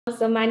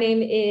So my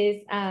name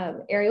is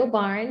Ariel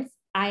Barnes.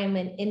 I am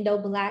an Endo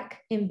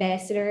Black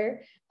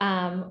ambassador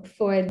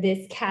for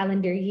this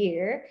calendar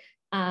year.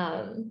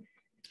 I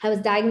was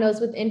diagnosed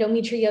with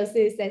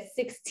endometriosis at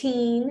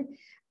 16.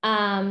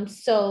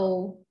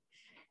 So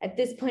at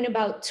this point,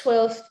 about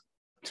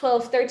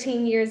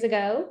 13 years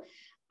ago.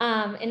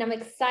 And I'm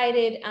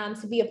excited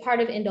to be a part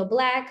of Endo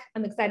Black.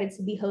 I'm excited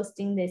to be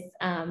hosting this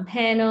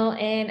panel,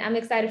 and I'm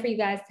excited for you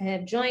guys to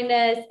have joined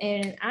us.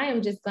 And I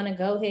am just going to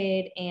go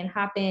ahead and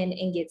hop in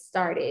and get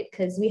started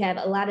because we have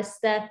a lot of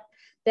stuff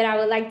that I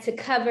would like to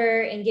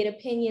cover and get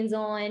opinions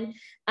on.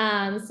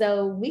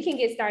 So we can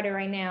get started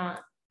right now.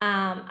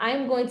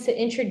 I'm going to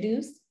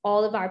introduce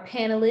all of our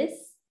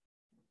panelists.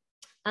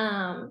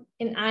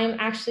 And I'm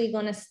actually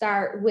going to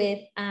start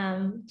with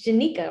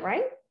Genika,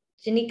 right?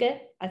 Genika,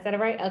 I said it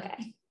right?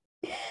 Okay.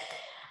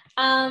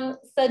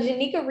 So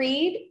Genika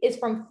Reed is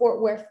from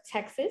Fort Worth,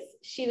 Texas.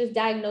 She was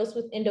diagnosed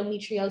with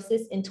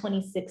endometriosis in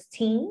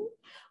 2016,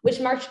 which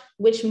marked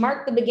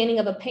the beginning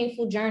of a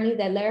painful journey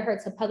that led her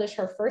to publish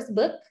her first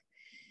book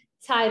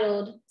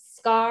titled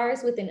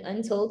Scars with an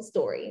Untold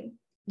Story.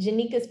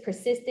 Genika's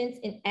persistence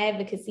and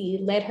advocacy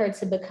led her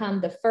to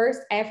become the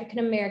first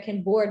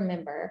African-American board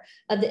member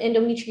of the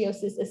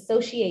Endometriosis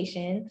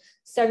Association,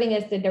 serving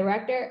as the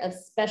director of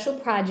special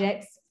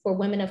projects for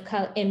women of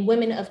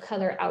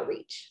color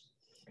outreach.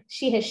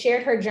 She has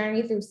shared her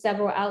journey through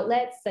several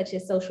outlets such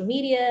as social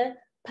media,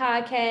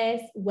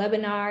 podcasts,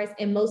 webinars,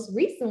 and most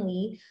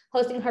recently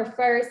hosting her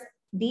first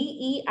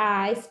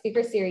DEI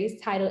speaker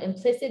series titled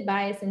Implicit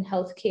Bias in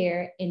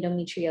Healthcare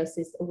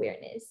Endometriosis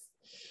Awareness.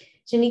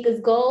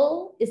 Genika's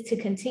goal is to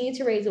continue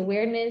to raise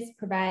awareness,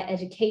 provide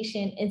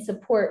education, and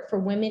support for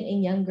women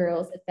and young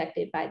girls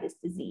affected by this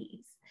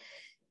disease.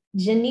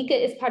 Genika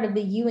is part of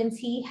the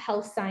UNT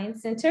Health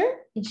Science Center,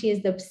 and she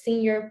is the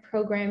senior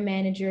program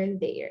manager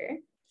there.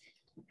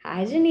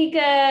 Hi,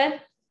 Genika.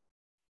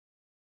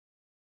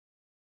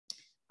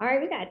 All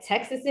right, we got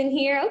Texas in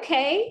here.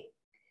 Okay.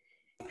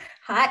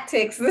 Hot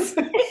Texas.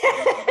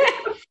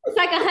 It's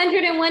like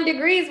 101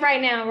 degrees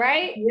right now,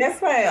 right?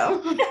 Yes,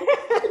 ma'am.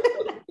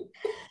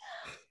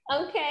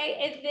 Okay,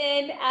 and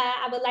then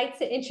I would like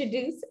to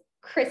introduce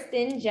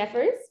Kristen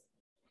Jeffers.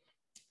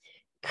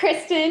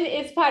 Kristen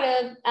is is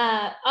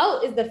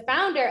the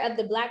founder of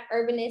the Black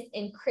Urbanist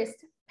and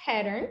Christ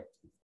Pattern.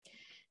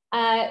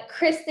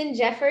 Kristen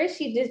Jeffers,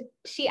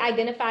 she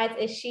identifies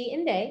as she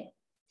and they,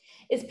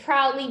 is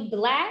proudly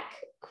Black,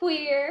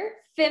 queer,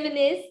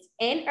 feminist,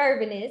 and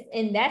urbanist,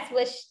 and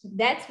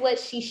that's what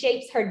she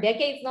shapes her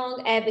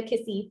decades-long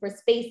advocacy for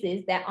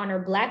spaces that honor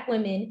Black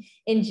women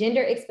and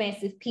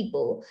gender-expansive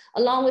people,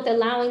 along with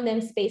allowing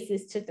them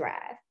spaces to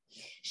thrive.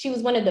 She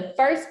was one of the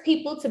first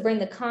people to bring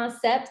the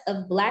concept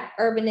of Black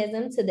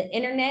urbanism to the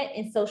internet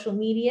and social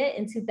media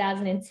in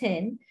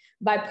 2010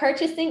 by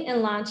purchasing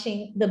and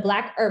launching The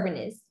Black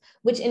Urbanist,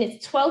 which in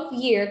its 12th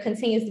year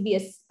continues to be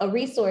a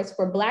resource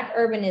for Black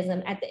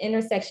urbanism at the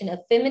intersection of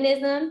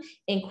feminism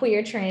and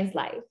queer trans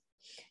life.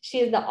 She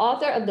is the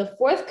author of the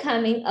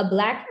forthcoming A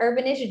Black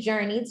Urbanist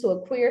Journey to a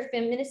Queer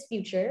Feminist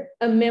Future,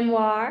 a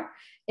memoir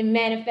and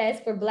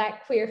manifest for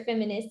Black queer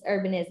feminist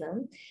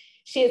urbanism.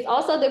 She is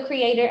also the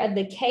creator of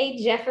the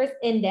K. Jeffers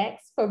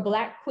Index for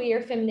Black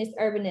queer feminist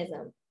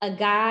urbanism, a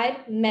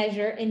guide,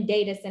 measure, and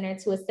data center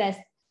to assess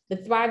the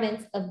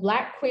thrivance of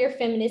Black queer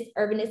feminist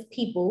urbanist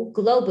people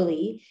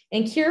globally,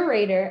 and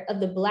curator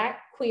of the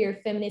Black queer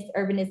feminist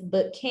urbanist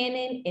book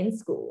canon in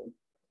school.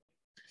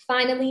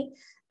 Finally,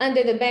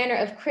 under the banner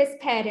of Christ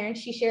Pattern,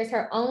 she shares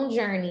her own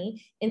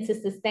journey into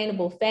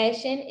sustainable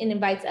fashion and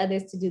invites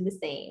others to do the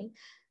same.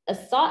 A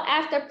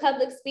sought-after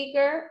public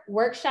speaker,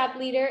 workshop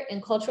leader,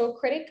 and cultural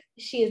critic,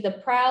 she is the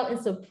proud and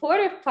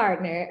supportive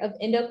partner of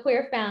Endo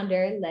Queer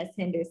founder, Les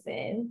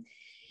Henderson.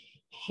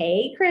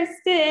 Hey,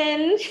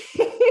 Kristen.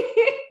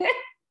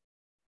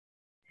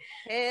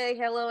 Hey,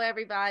 hello,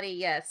 everybody.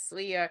 Yes,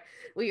 we are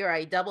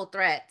a double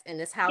threat in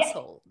this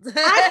household. Yes,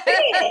 I see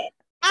it.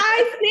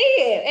 I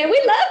see it. And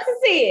we love to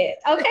see it.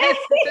 Okay.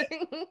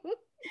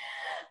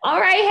 All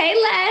right. Hey,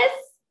 Les.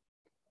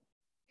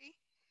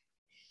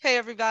 Hey,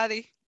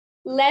 everybody.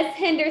 Les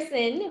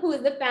Henderson, who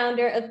is the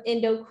founder of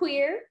Endo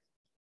Queer.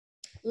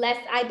 Les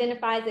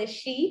identifies as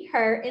she,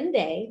 her, and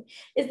they,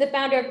 is the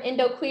founder of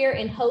Endo Queer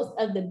and host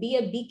of the Be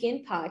a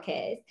Beacon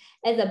podcast.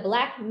 As a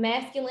Black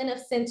masculine of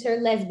center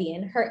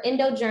lesbian, her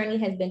endo journey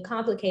has been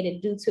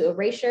complicated due to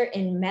erasure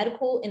in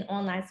medical and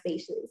online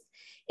spaces.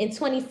 In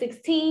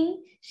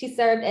 2016, she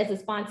survived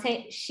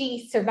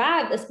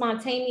a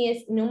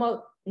spontaneous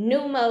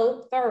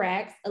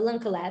pneumothorax, a lung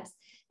collapse,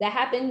 that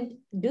happened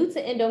due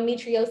to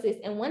endometriosis.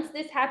 And once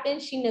this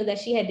happened, she knew that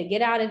she had to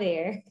get out of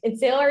there and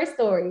tell her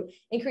story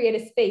and create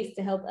a space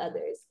to help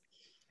others.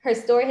 Her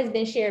story has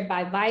been shared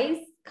by Vice,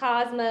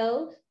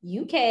 Cosmo,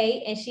 UK,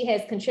 and she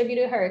has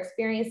contributed her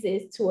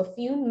experiences to a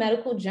few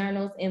medical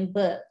journals and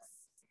books.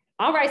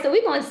 All right, so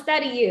we're going to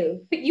study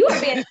you. You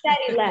are being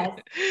studied, Les.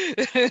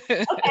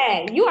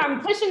 Okay, you are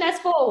pushing us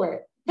forward.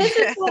 Push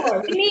us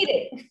forward. We need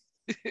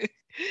it.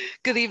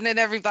 Good evening,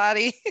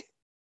 everybody.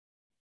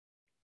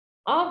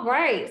 All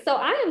right. So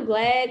I am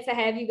glad to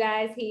have you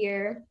guys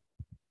here.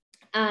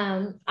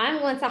 I'm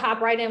going to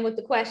hop right in with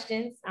the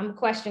questions. I'm a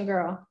question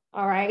girl.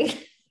 All right.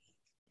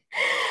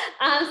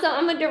 So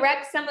I'm going to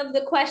direct some of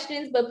the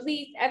questions, but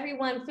please,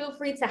 everyone, feel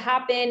free to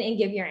hop in and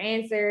give your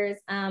answers,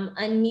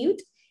 unmute.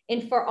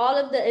 And for all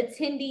of the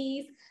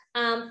attendees,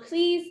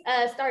 please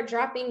start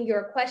dropping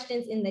your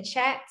questions in the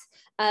chat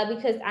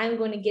because I'm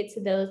going to get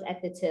to those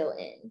at the tail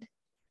end.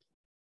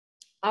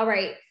 All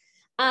right.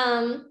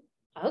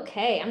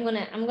 Okay, I'm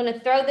gonna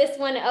throw this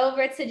one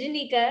over to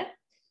Genika.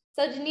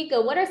 So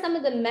Genika, what are some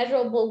of the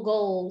measurable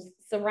goals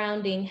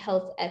surrounding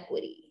health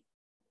equity?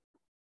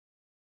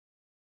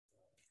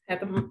 I have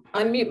to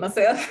unmute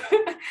myself.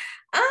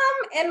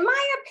 In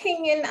my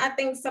opinion, I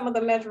think some of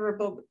the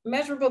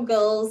measurable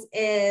goals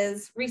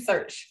is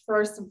research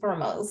first and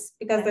foremost,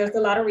 because there's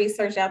a lot of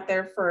research out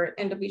there for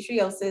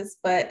endometriosis,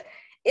 but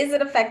is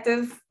it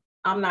effective?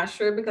 I'm not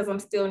sure because I'm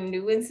still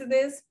new into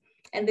this.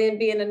 And then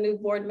being a new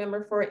board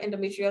member for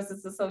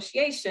Endometriosis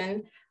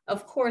Association,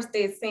 of course,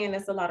 they're saying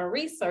it's a lot of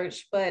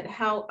research, but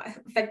how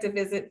effective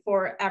is it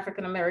for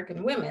African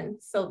American women?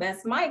 So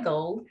that's my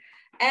goal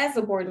as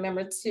a board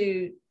member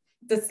to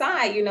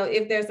decide,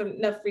 if there's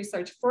enough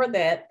research for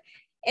that.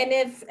 And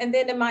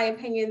then in my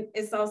opinion,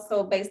 it's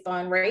also based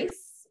on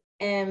race.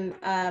 And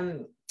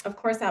of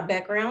course, our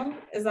background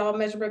is all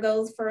measurable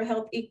goals for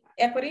health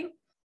equity.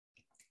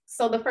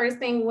 So the first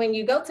thing when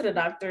you go to the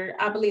doctor,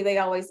 I believe they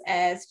always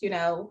ask,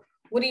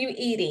 what are you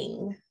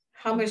eating?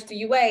 How much do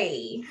you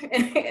weigh?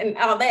 And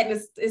all that,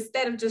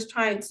 instead of just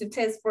trying to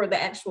test for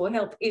the actual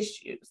health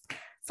issues.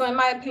 So in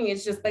my opinion,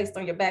 it's just based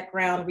on your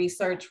background,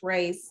 research,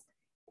 race,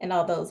 and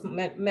all those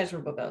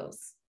measurable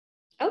goals.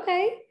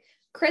 Okay.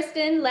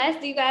 Kristen, Les,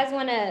 do you guys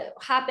want to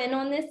hop in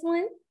on this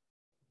one?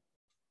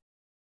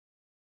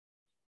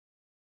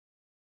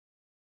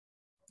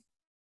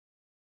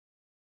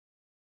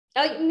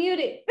 Oh, you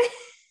muted.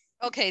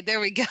 Okay, there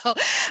we go.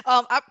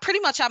 I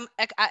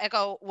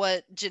echo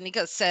what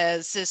Genika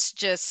says. It's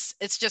just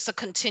a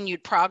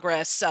continued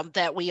progress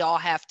that we all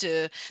have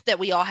to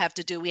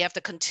do. We have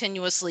to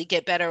continuously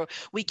get better.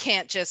 We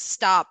can't just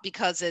stop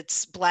because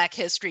it's Black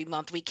History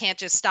Month. We can't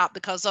just stop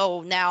because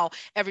now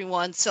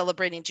everyone's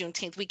celebrating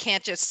Juneteenth. We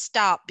can't just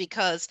stop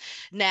because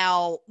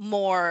now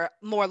more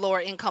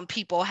lower income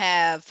people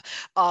have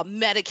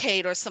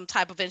Medicaid or some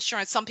type of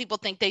insurance. Some people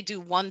think they do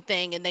one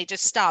thing and they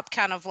just stop.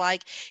 Kind of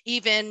like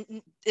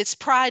even it's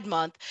Pride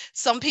Month.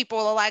 Some people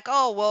are like,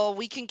 oh, well,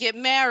 we can get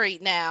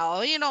married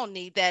now. You don't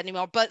need that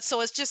anymore. But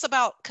so it's just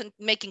about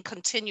making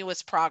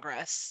continuous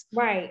progress.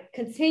 Right.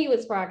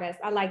 Continuous progress.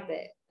 I like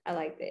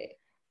that.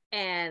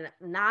 And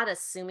not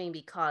assuming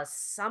because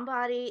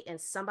somebody in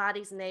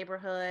somebody's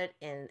neighborhood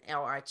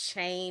or a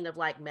chain of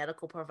like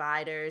medical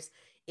providers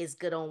is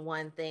good on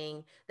one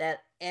thing,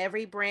 that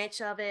every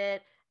branch of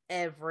it,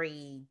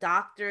 every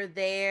doctor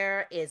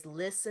there is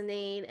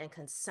listening and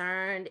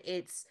concerned.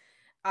 It's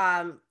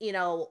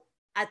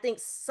I think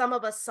some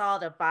of us saw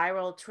the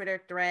viral Twitter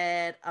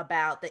thread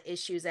about the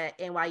issues at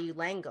NYU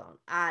Langone.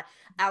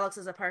 Alex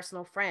is a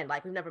personal friend.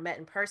 Like, we've never met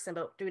in person,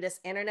 but through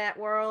this internet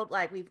world,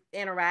 like, we've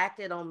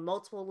interacted on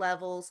multiple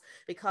levels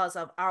because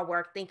of our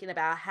work, thinking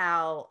about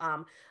how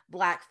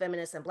Black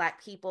feminists and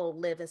Black people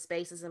live in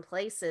spaces and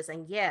places.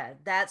 And yeah,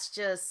 that's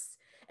just,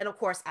 and of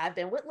course, I've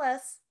been with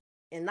Les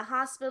in the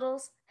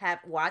hospitals,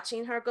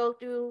 watching her go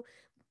through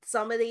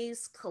some of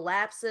these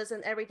collapses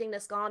and everything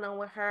that's gone on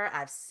with her.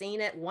 I've seen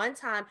it. One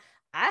time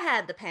I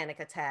had the panic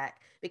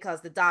attack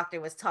because the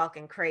doctor was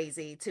talking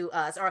crazy to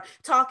us, or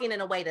talking in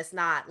a way that's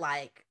not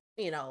like,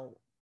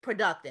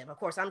 productive. Of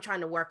course, I'm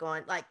trying to work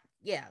on, like,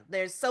 yeah,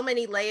 there's so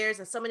many layers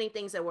and so many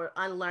things that we're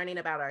unlearning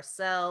about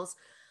ourselves,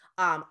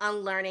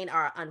 unlearning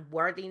our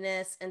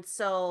unworthiness. And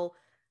so,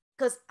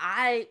 because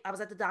I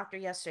was at the doctor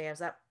yesterday, I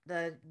was at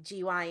the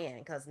GYN,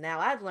 because now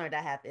I've learned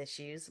I have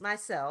issues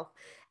myself.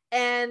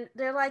 And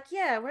they're like,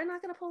 yeah, we're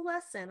not going to pull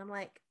Les in. I'm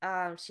like,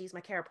 she's my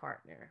care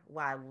partner.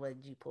 Why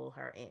would you pull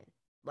her in?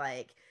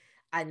 Like,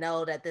 I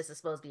know that this is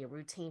supposed to be a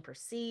routine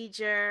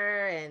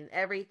procedure and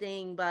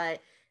everything,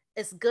 but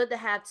it's good to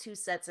have two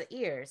sets of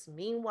ears.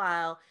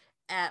 Meanwhile,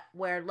 at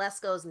where Les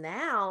goes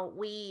now,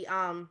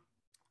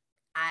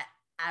 I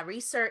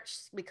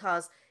researched,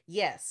 because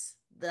yes,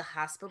 the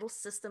hospital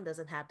system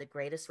doesn't have the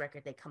greatest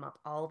record. They come up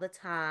all the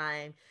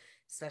time,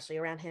 especially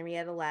around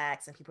Henrietta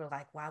Lacks, and people are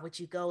like, why would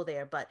you go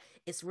there? But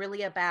it's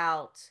really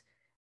about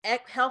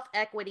health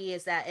equity,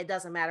 is that it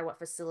doesn't matter what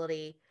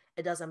facility,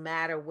 it doesn't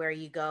matter where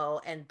you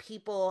go, and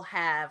people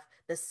have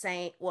the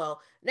same,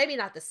 well, maybe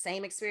not the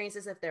same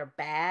experiences if they're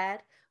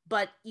bad,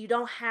 but you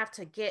don't have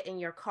to get in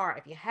your car,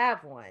 if you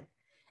have one,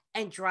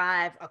 and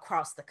drive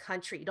across the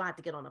country. You don't have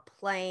to get on a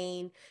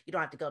plane. You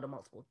don't have to go to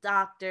multiple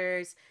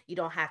doctors. You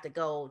don't have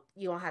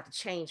to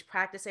change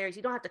practice areas.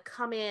 You don't have to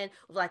come in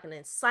with like an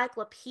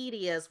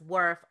encyclopedia's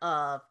worth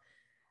of,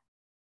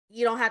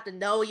 you don't have to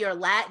know your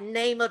Latin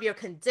name of your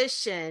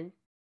condition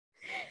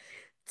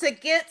to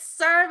get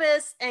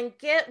service and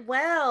get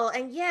well.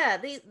 And yeah,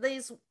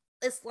 these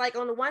it's like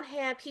on the one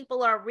hand,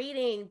 people are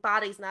reading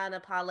Body's Not an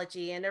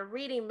Apology and they're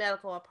reading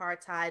Medical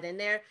Apartheid and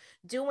they're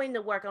doing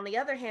the work. On the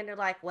other hand, they're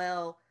like,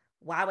 well,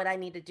 why would I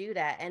need to do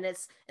that? And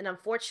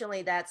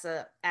unfortunately that's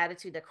a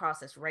attitude that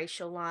crosses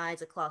racial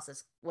lines, it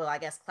crosses, well, I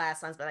guess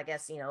class lines, but I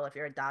guess, if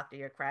you're a doctor,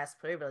 you're class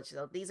privilege.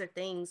 So these are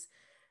things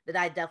that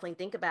I definitely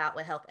think about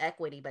with health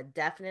equity, but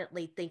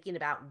definitely thinking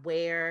about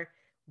where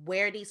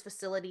these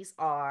facilities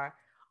are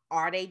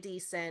they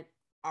decent?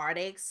 Are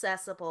they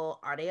accessible?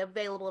 Are they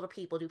available to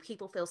people? Do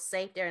people feel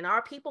safe there? And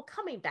are people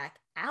coming back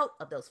out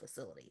of those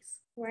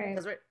facilities? Right.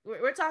 Because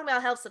we're talking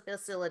about health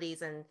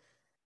facilities, and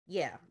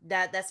yeah,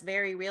 that's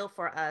very real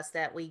for us,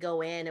 that we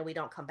go in and we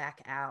don't come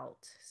back out.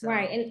 So.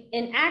 Right.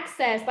 And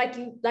access, like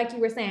you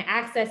were saying,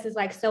 access is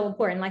like so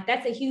important. Like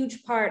that's a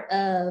huge part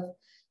of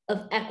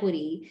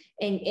equity.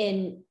 And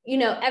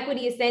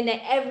equity is saying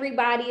that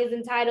everybody is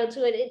entitled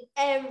to it and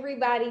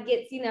everybody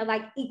gets,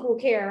 like equal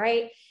care,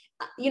 right?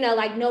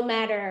 Like no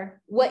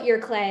matter what your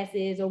class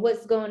is or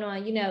what's going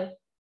on,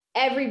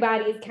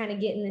 everybody is kind of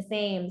getting the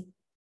same.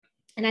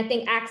 And I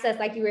think access,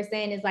 like you were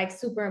saying, is like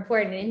super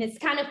important. And it's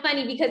kind of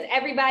funny because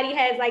everybody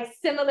has like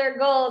similar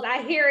goals.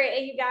 I hear it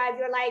and you guys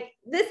are like,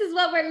 this is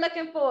what we're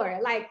looking for.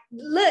 Like,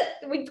 look,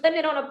 we put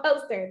it on a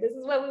poster. This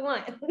is what we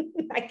want.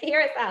 Like,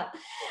 hear us out.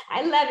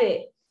 I love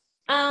it.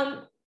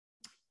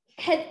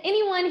 Has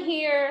anyone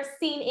here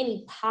seen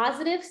any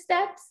positive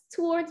steps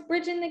towards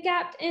bridging the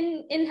gap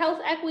in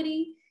health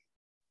equity?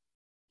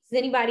 Does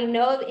anybody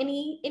know of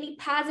any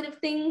positive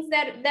things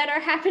that are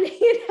happening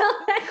in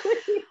health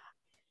equity?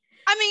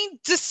 I mean,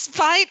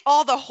 despite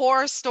all the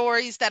horror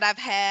stories that I've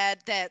had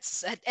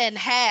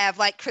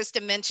like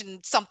Kristen mentioned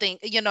something,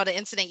 the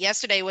incident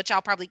yesterday, which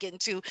I'll probably get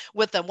into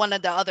with one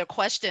of the other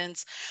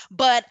questions.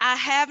 But I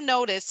have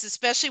noticed,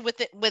 especially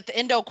with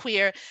Endo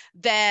Queer,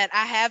 that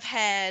I have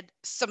had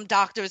some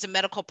doctors and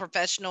medical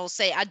professionals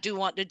say, I do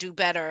want to do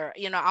better.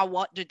 I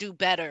want to do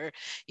better.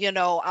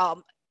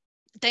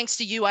 Thanks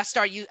to you, I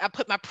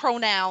put my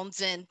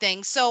pronouns and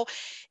things. So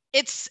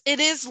it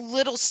is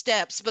little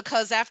steps,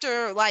 because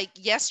after like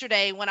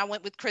yesterday when I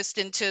went with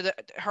Kristen to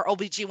her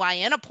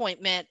OBGYN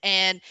appointment,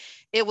 and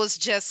it was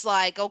just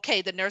like,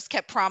 okay, the nurse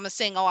kept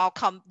promising, oh, I'll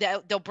come,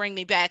 they'll bring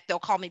me back, they'll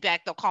call me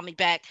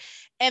back,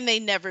 and they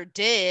never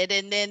did.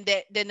 And then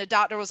the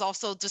doctor was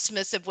also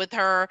dismissive with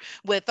her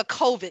with a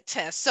COVID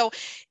test. So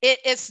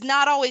it's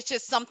not always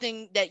just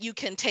something that you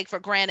can take for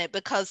granted,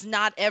 because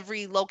not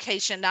every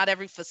location, not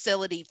every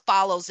facility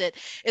follows it,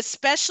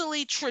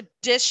 especially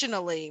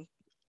traditionally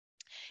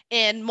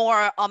in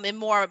more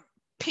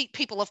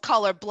people of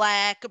color,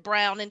 Black,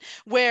 brown, and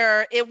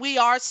where we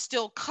are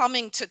still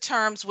coming to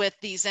terms with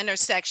these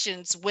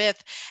intersections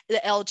with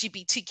the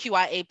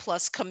LGBTQIA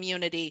plus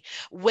community,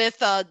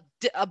 with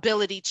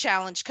ability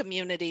challenge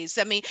communities.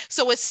 I mean,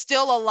 so it's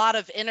still a lot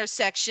of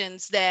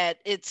intersections that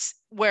it's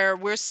where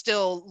we're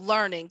still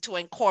learning to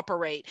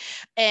incorporate.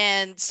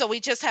 And so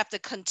we just have to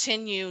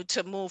continue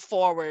to move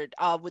forward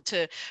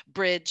to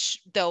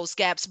bridge those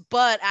gaps.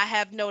 But I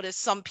have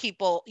noticed some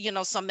people,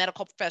 some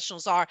medical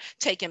professionals are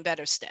taking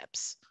better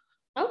steps.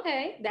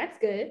 Okay, that's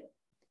good.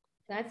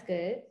 That's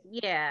good.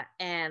 Yeah,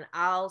 and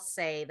I'll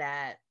say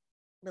that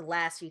the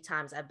last few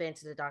times I've been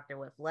to the doctor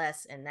with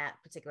Les in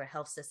that particular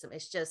health system,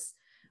 it's just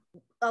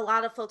a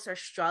lot of folks are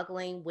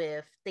struggling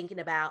with thinking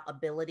about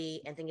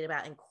ability and thinking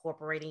about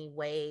incorporating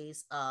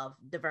ways of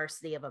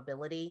diversity of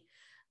ability.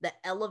 The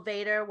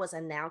elevator was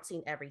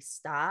announcing every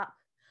stop.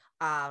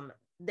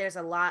 There's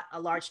a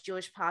large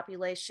Jewish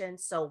population,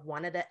 so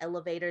one of the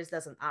elevators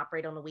doesn't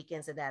operate on the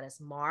weekends, and that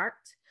is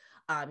marked.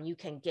 You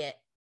can get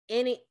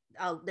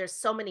there's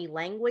so many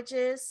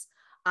languages.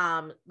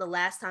 The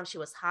last time she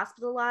was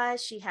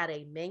hospitalized, she had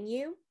a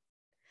menu,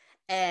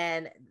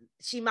 and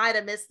she might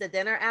have missed the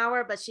dinner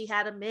hour, but she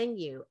had a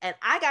menu, and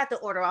I got to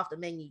order off the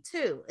menu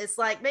too. It's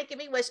like making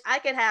me wish I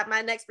could have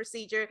my next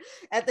procedure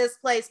at this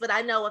place, but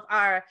I know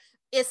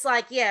it's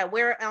like, yeah,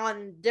 we're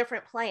on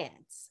different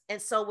plans.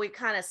 And so we're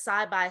kind of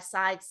side by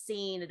side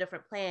seeing the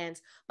different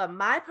plans, but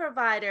my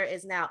provider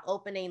is now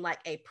opening like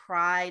a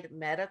Pride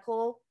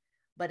Medical,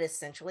 but it's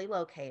centrally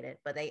located,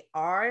 but they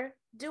are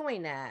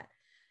doing that.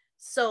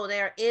 So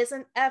there is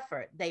an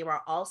effort. They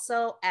were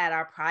also at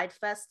our Pride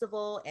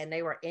Festival, and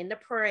they were in the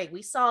parade.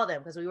 We saw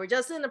them because we were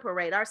just in the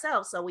parade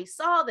ourselves. So we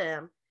saw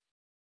them,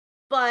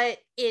 but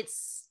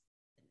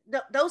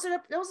those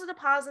are the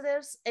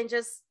positives, and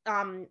just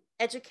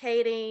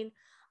educating.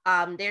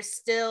 They're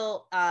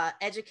still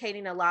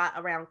educating a lot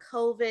around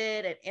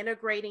COVID and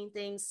integrating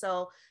things.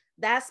 So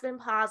that's been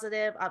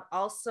positive.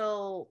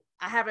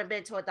 I haven't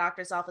been to a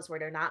doctor's office where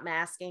they're not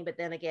masking, but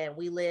then again,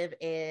 we live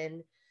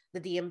in the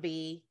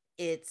DMV.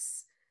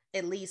 It's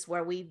at least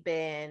where we've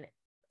been,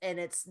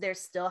 and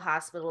there's still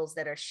hospitals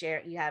that are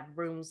shared. You have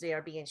rooms that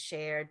are being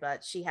shared,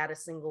 but she had a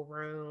single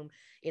room.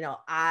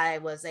 I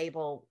was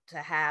able to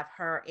have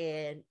her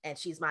in, and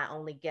she's my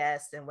only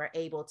guest, and we're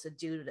able to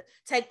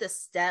take the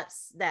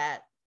steps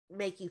that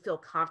make you feel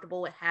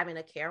comfortable with having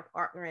a care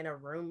partner in a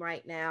room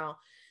right now.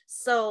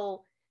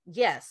 So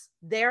yes,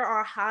 there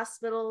are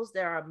hospitals,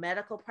 there are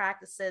medical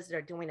practices that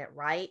are doing it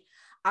right.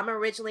 I'm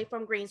originally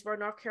from Greensboro,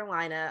 North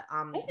Carolina.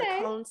 The Okay.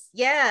 cones,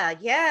 yeah.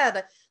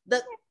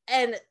 The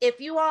and if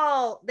you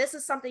all, this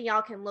is something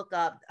y'all can look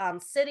up.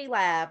 City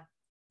Lab,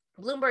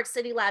 Bloomberg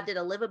City Lab did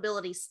a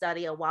livability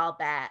study a while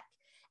back,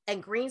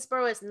 and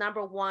Greensboro is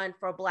number one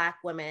for Black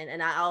women,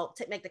 and I'll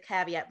make the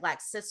caveat, Black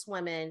cis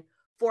women,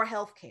 for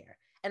healthcare.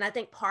 And I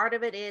think part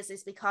of it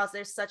is because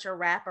there's such a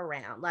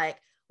wraparound. Like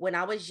when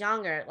I was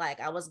younger, like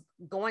I was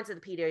going to the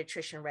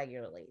pediatrician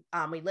regularly.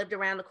 We lived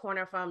around the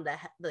corner from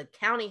the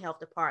county health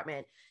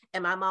department,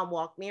 and my mom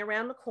walked me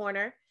around the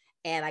corner,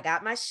 and I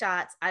got my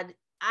shots. I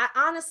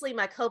honestly,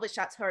 my COVID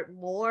shots hurt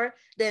more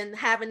than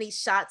having these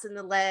shots in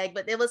the leg,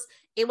 but it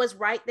was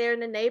right there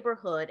in the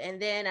neighborhood.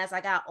 And then as I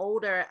got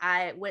older,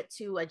 I went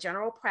to a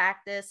general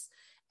practice,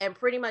 and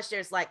pretty much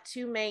there's like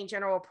two main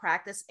general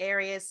practice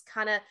areas.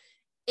 Kind of,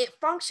 it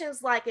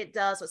functions like it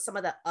does with some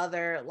of the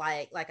other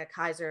like a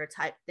Kaiser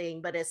type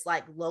thing, but it's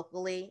like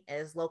locally,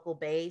 as local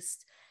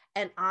based.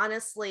 And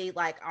honestly,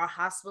 like our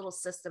hospital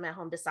system at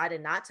home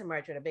decided not to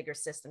merge with a bigger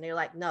system. They're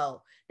like,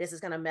 no, this is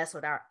going to mess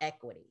with our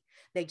equity.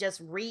 They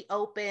just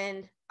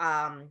reopened.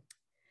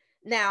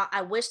 Now,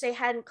 I wish they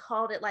hadn't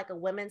called it like a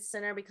women's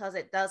center, because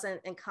it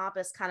doesn't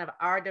encompass kind of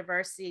our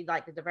diversity,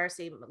 like the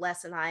diversity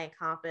Les and I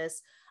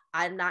encompass.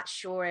 I'm not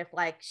sure if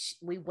like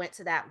we went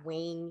to that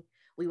wing,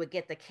 we would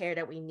get the care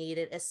that we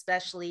needed,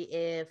 especially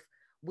if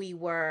we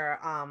were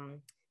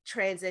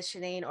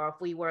transitioning, or if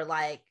we were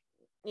like,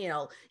 you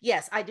know,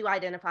 yes, I do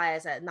identify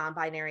as a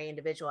non-binary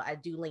individual. I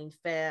do lean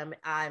femme.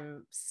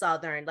 I'm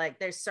Southern. Like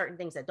there's certain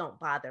things that don't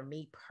bother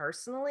me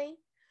personally.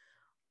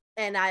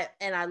 And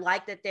I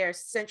like that they're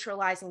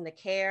centralizing the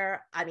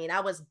care. I mean, I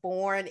was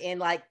born in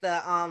like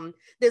the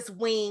this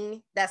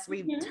wing that's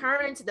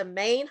returned to the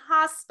main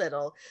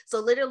hospital. So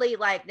literally,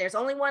 like, there's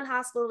only one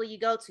hospital you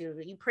go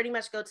to. You pretty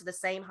much go to the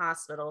same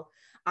hospital.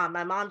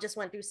 My mom just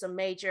went through some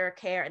major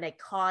care, and they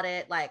caught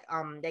it. Like,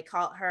 they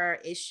caught her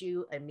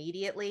issue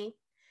immediately,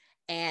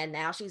 and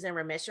now she's in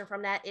remission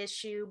from that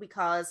issue,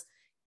 because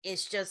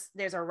it's just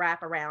there's a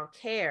wraparound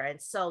care.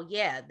 And so,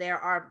 yeah, there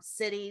are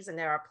cities and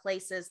there are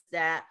places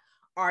that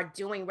are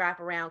doing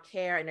wraparound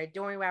care, and they're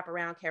doing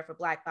wraparound care for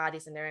Black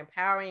bodies, and they're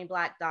empowering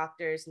Black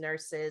doctors,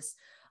 nurses,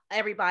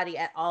 everybody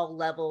at all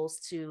levels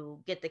to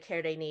get the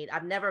care they need.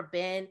 I've never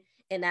been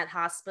in that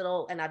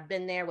hospital, and I've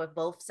been there with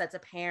both sets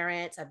of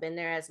parents. I've been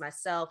there as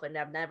myself, and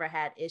I've never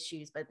had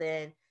issues. But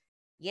then,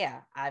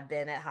 yeah, I've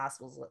been at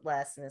hospitals with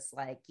Les, and it's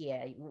like,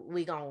 yeah,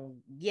 we gonna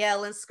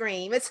yell and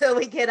scream until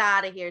we get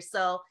out of here.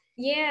 So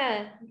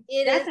yeah,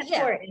 that's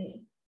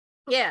important.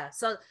 Yeah.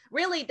 So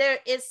really there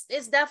is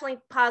definitely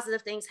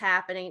positive things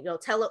happening. You know,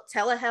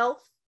 telehealth,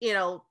 you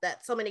know,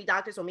 that so many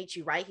doctors will meet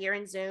you right here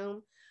in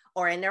Zoom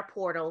or in their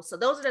portal. So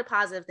those are the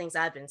positive things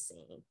I've been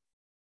seeing.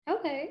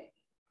 Okay.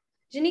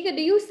 Genika,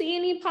 do you see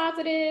any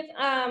positive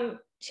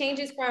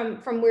changes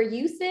from where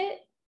you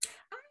sit?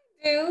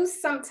 I do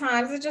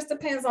sometimes. It just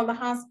depends on the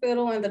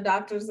hospital and the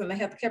doctors and the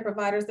healthcare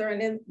providers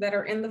that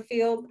are in the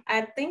field.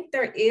 I think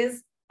there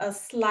is a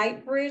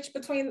slight bridge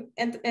between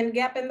and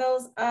gap in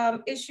those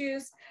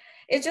issues.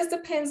 It just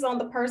depends on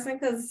the person,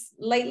 because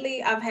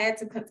lately I've had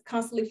to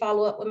constantly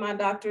follow up with my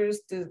doctors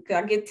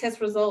I get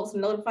test results,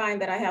 notifying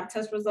that I have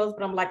test results,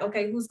 but I'm like,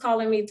 okay, who's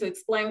calling me to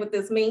explain what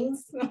this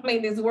means? I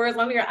mean, these words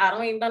on here, I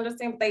don't even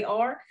understand what they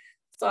are.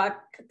 So I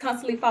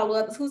constantly follow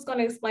up. Who's going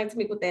to explain to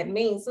me what that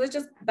means? So it's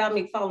just about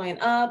me following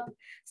up,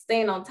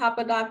 staying on top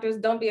of doctors.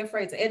 Don't be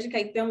afraid to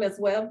educate them as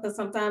well, because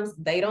sometimes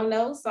they don't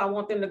know. So I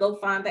want them to go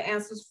find the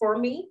answers for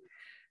me.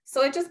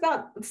 So it's just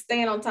about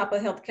staying on top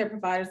of healthcare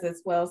providers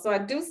as well. So I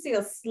do see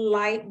a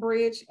slight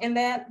bridge in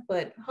that,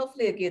 but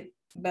hopefully it'll get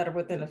better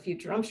within the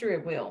future. I'm sure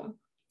it will.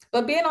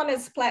 But being on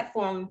this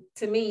platform,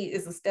 to me,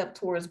 is a step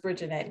towards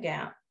bridging that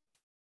gap.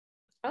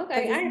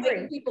 Okay, I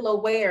agree. Making people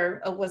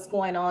aware of what's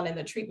going on in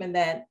the treatment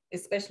that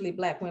especially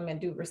Black women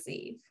do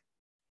receive.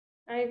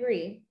 I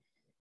agree.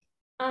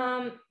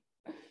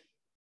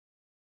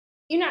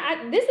 You know,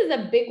 this is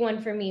a big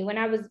one for me. When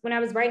I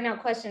was writing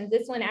out questions,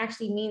 this one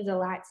actually means a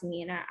lot to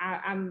me, and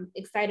I'm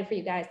excited for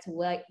you guys to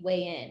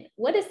weigh in.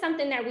 What is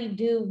something that we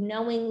do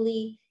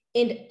knowingly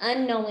and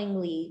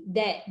unknowingly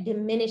that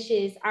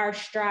diminishes our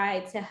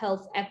stride to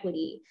health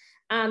equity?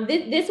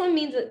 This one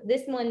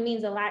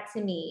means a lot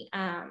to me.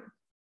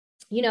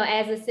 You know,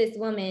 as a cis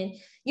woman,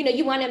 you know,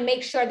 you want to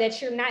make sure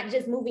that you're not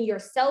just moving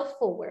yourself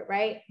forward,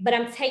 right? But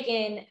I'm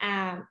taking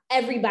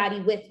everybody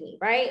with me,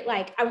 right?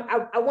 Like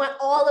I want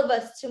all of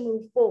us to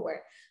move forward.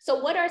 So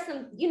what are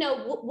some, you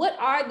know, what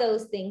are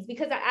those things?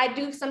 Because I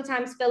do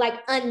sometimes feel like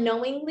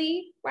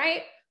unknowingly,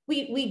 right?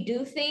 We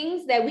do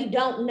things that we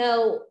don't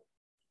know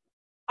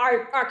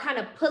are kind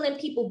of pulling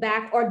people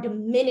back or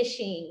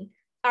diminishing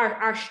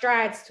our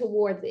strides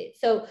towards it.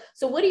 So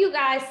what do you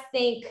guys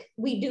think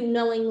we do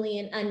knowingly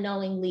and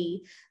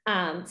unknowingly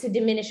to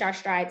diminish our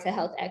stride to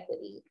health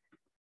equity?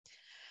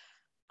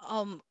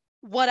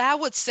 What I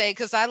would say,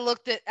 because I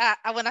looked at,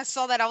 when I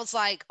saw that, I was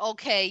like,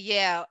 okay,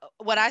 yeah,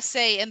 what I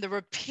say, and the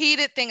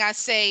repeated thing I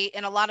say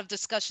in a lot of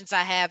discussions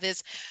I have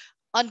is,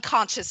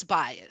 unconscious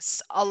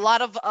bias. A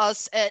lot of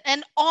us,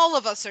 and all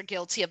of us are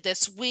guilty of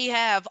this. We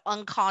have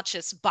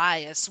unconscious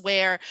bias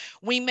where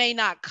we may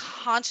not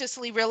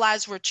consciously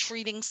realize we're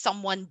treating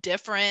someone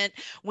different.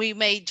 We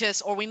may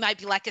just, or we might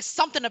be like, it's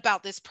something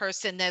about this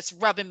person that's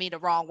rubbing me the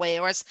wrong way,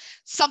 or it's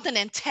something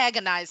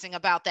antagonizing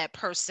about that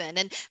person.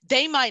 And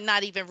they might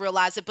not even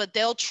realize it, but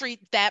they'll treat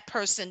that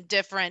person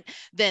different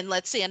than,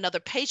 let's say,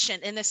 another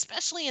patient. And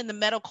especially in the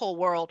medical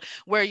world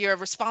where you're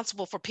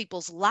responsible for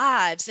people's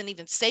lives and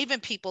even saving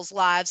people's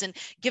lives and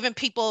giving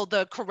people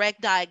the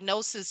correct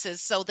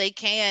diagnoses so they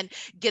can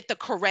get the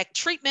correct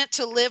treatment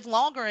to live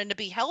longer and to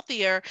be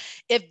healthier.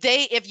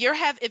 If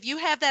you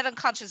have that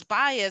unconscious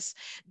bias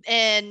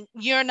and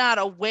you're not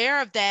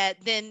aware of that,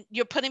 then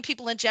you're putting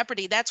people in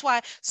jeopardy. That's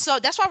why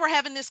we're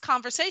having this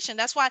conversation.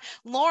 That's why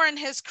Lauren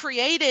has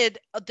created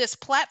this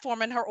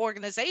platform in her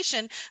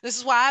organization. This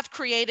is why I've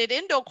created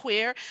Endo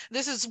Queer.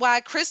 This is why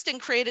Kristen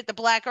created the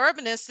Black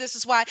Urbanist. This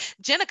is why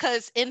Genika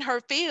is in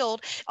her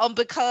field,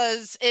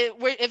 because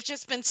it's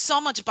just been so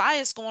much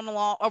bias going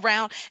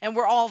around, and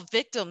we're all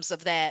victims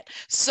of that.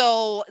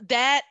 So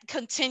that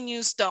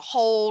continues to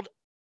hold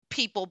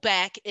people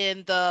back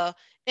in the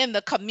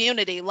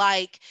community.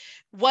 Like,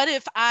 what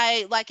if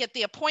I, like at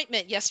the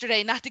appointment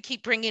yesterday, not to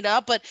keep bringing it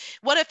up, but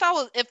what if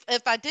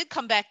if I did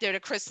come back there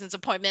to Kristen's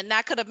appointment and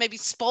I could have maybe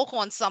spoke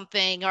on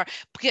something or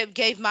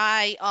gave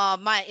my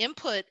my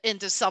input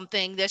into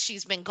something that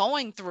she's been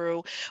going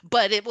through,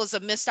 but it was a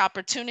missed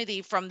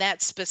opportunity from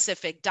that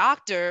specific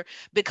doctor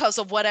because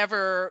of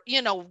whatever,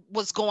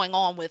 was going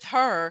on with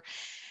her.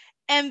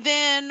 And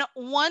then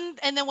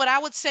what I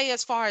would say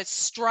as far as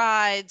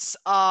strides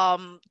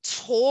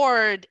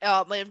toward,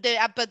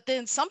 but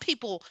then some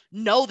people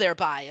know they're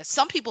biased.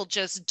 Some people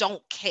just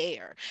don't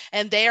care.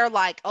 And they're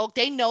like, oh,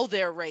 they know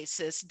they're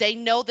racist. They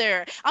know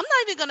I'm not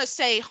even going to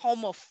say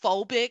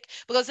homophobic,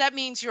 because that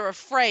means you're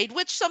afraid,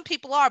 which some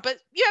people are. But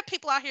you have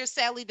people out here,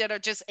 sadly, that are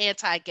just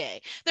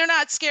anti-gay. They're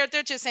not scared.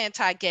 They're just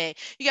anti-gay.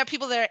 You got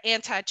people that are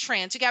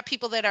anti-trans. You got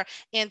people that are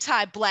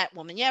anti-Black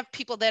women. You have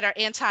people that are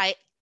anti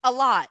a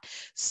lot.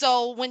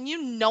 So when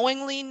you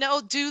knowingly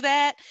do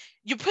that,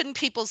 you're putting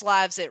people's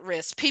lives at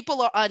risk.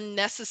 People are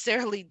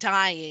unnecessarily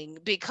dying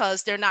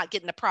because they're not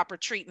getting the proper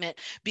treatment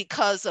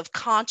because of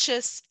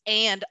conscious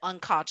and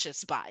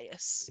unconscious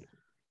bias.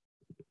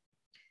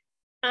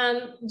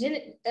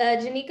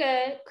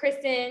 Genika,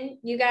 Kristen,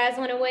 you guys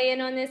want to weigh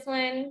in on this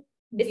one?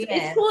 Yes.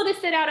 It's cool to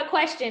sit out a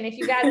question. If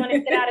you guys want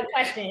to sit out a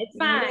question, it's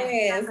fine.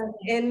 Yes.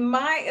 In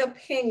my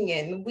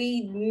opinion,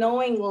 we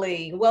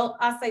knowingly, well,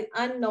 I say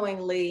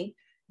unknowingly,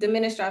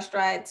 diminish our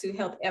stride to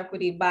health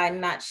equity by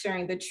not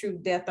sharing the true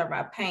depth of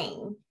our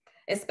pain.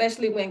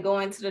 Especially when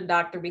going to the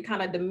doctor, we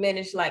kind of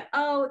diminish, like,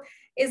 oh,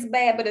 it's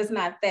bad, but it's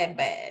not that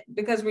bad,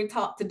 because we're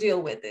taught to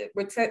deal with it.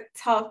 We're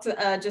taught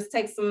to just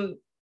take some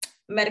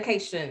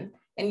medication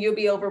and you'll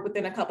be over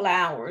within a couple of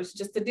hours,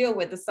 just to deal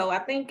with it. So I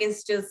think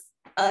it's just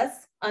us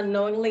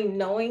unknowingly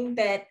knowing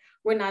that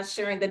we're not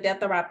sharing the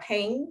depth of our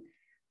pain,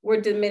 we're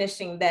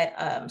diminishing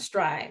that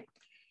stride.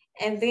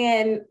 And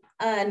then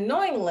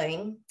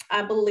knowingly,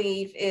 I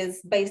believe,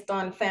 is based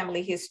on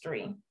family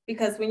history.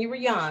 Because when you were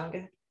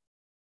young,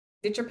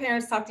 did your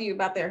parents talk to you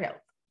about their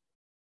health?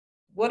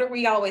 What are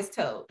we always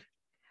told?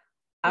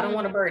 I don't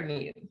want to burden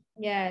you.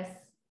 Yes.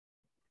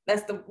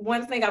 That's the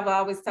one thing I've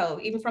always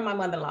told, even from my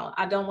mother-in-law.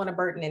 I don't want to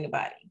burden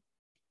anybody.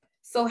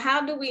 So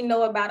how do we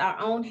know about our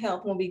own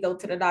health when we go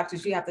to the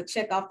doctors? You have to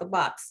check off the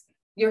box,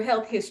 your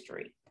health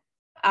history.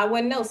 I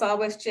wouldn't know, so I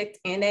always checked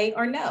NA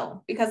or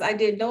no, because I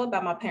didn't know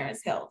about my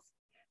parents' health.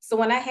 So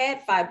when I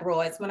had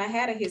fibroids, when I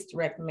had a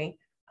hysterectomy,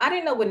 I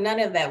didn't know what none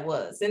of that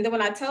was. And then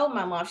when I told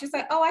my mom, she's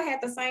like, oh, I had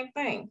the same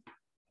thing.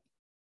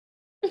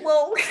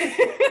 Well,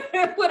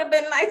 it would have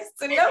been nice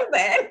to know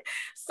that.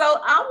 So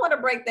I want to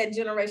break that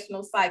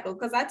generational cycle,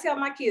 because I tell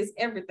my kids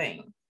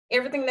everything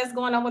that's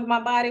going on with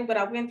my body, what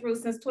I went through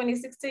since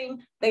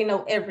 2016, they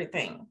know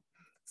everything.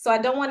 So I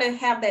don't want to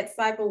have that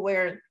cycle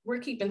where we're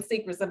keeping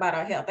secrets about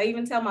our health. I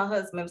even tell my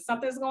husband, if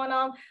something's going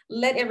on,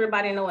 let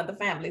everybody know in the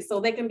family so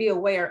they can be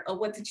aware of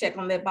what to check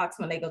on that box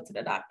when they go to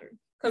the doctor,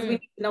 because we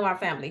need to know our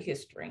family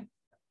history.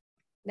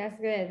 That's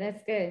good.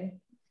 That's good.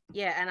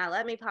 Yeah, and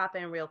let me pop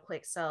in real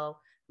quick. So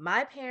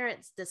my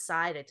parents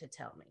decided to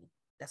tell me.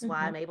 That's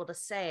why I'm able to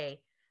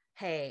say,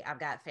 hey, I've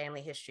got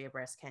family history of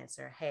breast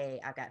cancer. Hey,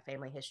 I've got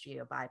family history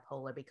of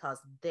bipolar, because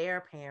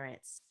their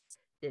parents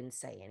didn't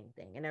say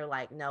anything. And they're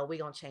like, no, we're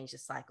going to change the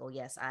cycle.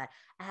 Yes, I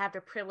have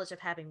the privilege of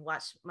having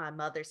watched my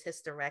mother's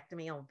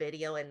hysterectomy on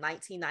video in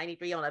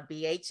 1993 on a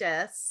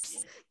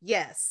VHS.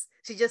 Yes.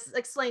 She just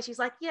explained, she's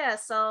like, yeah,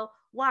 so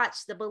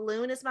watch, the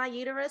balloon is my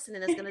uterus and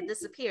then it's going to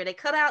disappear. They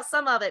cut out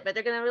some of it, but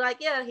they're going to be like,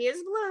 yeah, here's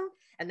the balloon.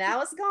 And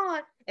now it's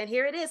gone. And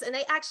here it is. And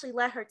they actually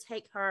let her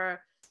take her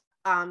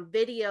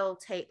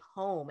videotape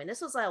home. And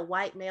this was a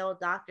white male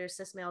doctor,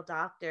 cis male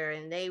doctor.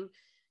 And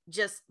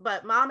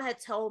but mom had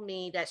told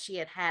me that she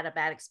had had a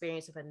bad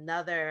experience with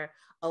another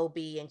OB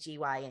and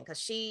GYN because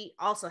she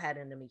also had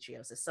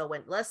endometriosis. So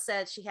when Les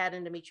said she had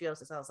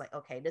endometriosis, I was like,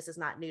 okay, this is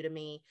not new to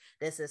me.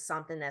 This is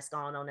something that's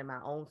gone on in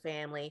my own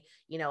family,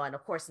 you know, and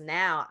of course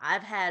now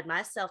I've had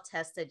myself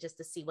tested just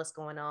to see what's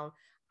going on.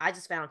 I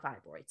just found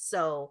fibroids.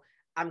 So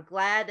I'm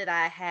glad that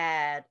I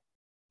had,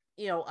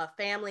 you know, a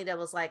family that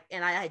was like,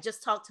 and I had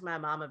just talked to my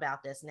mom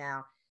about this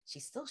now.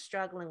 She's still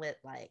struggling with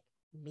like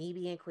me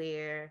being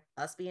queer,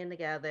 us being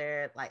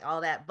together, like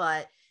all that.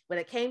 But when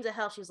it came to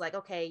health, she was like,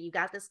 okay, you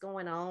got this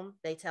going on.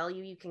 They tell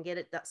you you can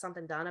get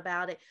something done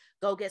about it.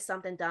 Go get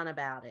something done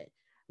about it.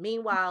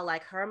 Meanwhile,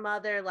 like her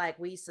mother, like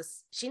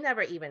she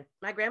never even,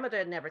 my grandmother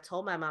had never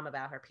told my mom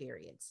about her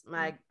periods.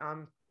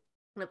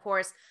 And of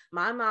course,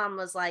 my mom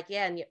was like,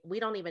 yeah, and we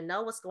don't even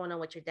know what's going on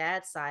with your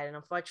dad's side. And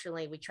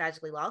unfortunately, we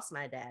tragically lost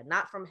my dad,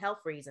 not from health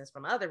reasons,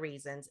 from other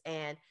reasons.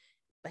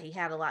 But he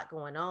had a lot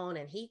going on,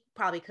 and he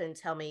probably couldn't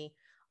tell me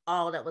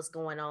all that was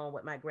going on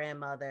with my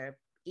grandmother,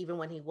 even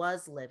when he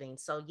was living.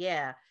 So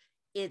yeah,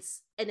 and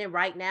then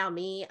right now,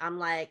 I'm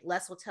like,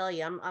 Les will tell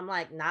you, I'm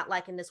like not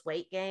liking this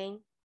weight gain.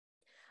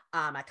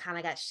 I kind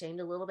of got shamed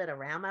a little bit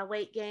around my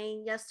weight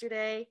gain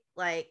yesterday.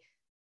 Like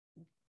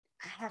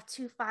I have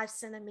 2 5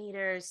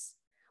 centimeters.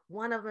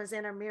 One of them is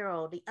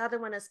intramural. The other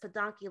one is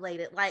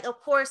pedunculated. Like,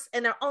 of course,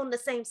 and they're on the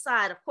same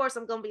side. Of course,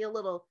 I'm going to be a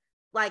little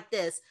like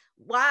this.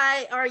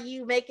 Why are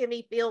you making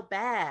me feel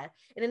bad?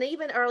 And then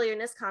even earlier in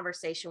this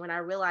conversation, when I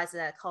realized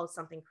that I called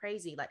something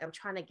crazy, like I'm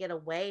trying to get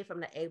away from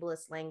the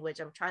ableist language.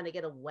 I'm trying to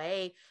get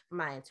away from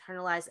my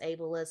internalized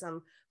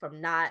ableism,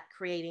 from not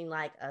creating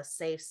like a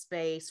safe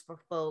space for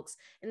folks.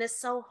 And it's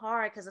so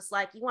hard because it's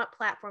like, you want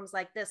platforms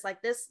like this, like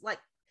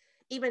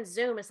even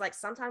Zoom, it's like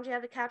sometimes you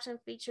have the caption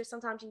feature,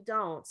 sometimes you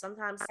don't.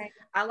 Sometimes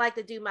I like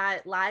to do my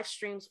live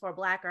streams for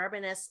Black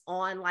Urbanists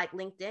on like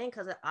LinkedIn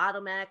because it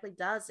automatically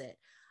does it.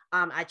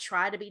 I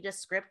try to be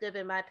descriptive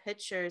in my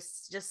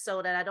pictures just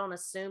so that I don't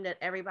assume that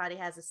everybody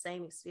has the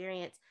same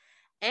experience.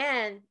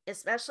 And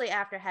especially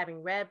after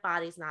having read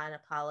Body's Not an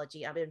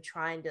Apology, I've been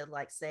trying to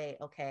like say,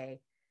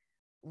 okay,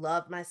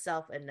 love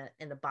myself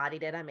in the body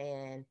that I'm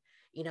in,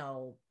 you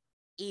know,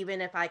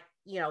 even if I,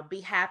 you know, be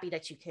happy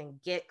that you can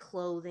get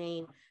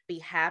clothing, be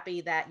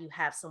happy that you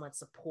have someone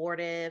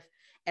supportive.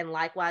 And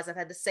likewise, I've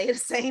had to say the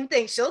same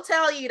thing. She'll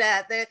tell you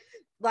that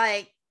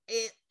like,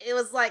 it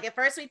was like, at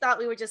first we thought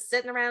we were just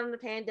sitting around in the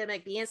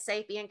pandemic, being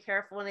safe, being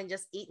careful, and then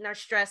just eating our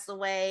stress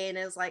away. And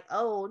it was like,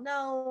 oh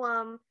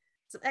no,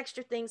 some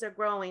extra things are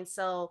growing.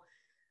 So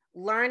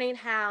learning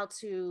how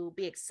to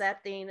be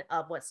accepting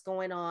of what's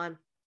going on,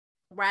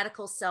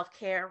 radical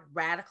self-care,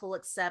 radical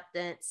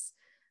acceptance,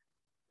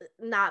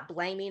 not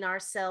blaming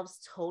ourselves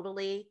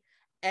totally,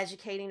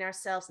 educating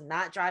ourselves,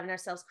 not driving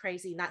ourselves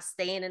crazy, not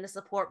staying in the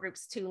support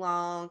groups too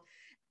long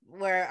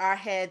where our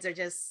heads are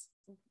just,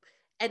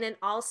 and then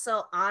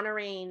also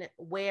honoring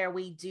where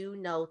we do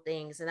know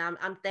things. And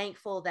I'm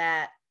thankful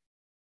that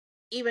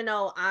even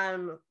though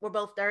we're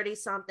both 30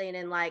 something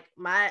and like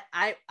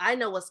I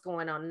know what's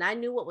going on and I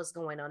knew what was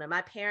going on and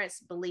my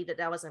parents believed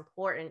that was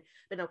important.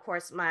 But of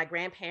course, my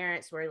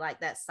grandparents were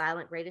like that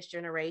silent greatest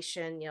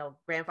generation. You know,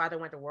 grandfather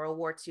went to World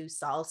War II,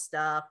 saw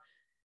stuff.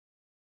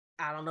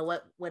 I don't know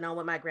what went on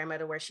with my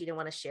grandmother where she didn't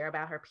want to share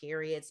about her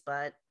periods,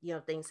 but you know,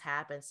 things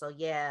happen. So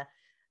yeah,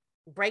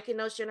 breaking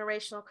those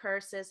generational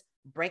curses,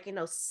 breaking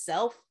those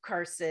self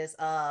curses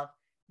of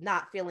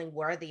not feeling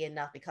worthy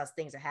enough because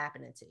things are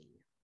happening to you.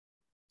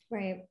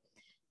 Right.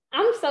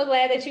 I'm so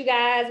glad that you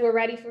guys were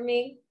ready for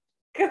me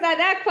because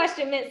that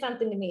question meant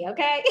something to me.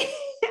 Okay.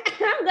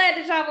 I'm glad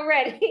that y'all were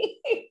ready.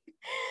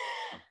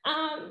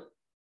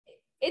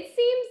 It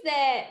seems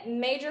that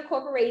major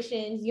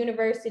corporations,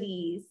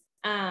 universities,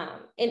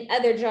 and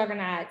other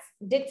juggernauts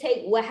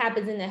dictate what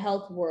happens in the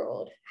health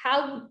world.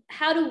 How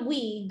do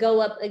we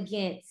go up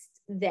against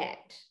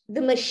that?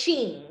 The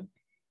machine,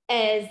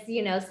 as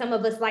you know, some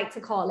of us like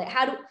to call it.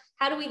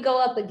 How do we go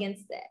up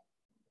against that?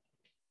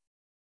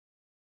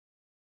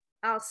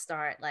 I'll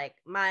start like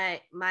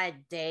my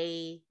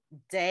day,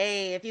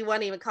 if you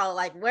want to even call it,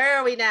 like, where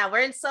are we now?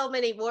 We're in so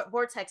many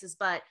vortexes,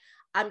 but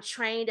I'm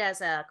trained as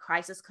a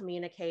crisis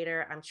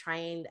communicator. I'm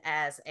trained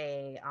as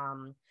a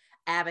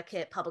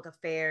advocate, public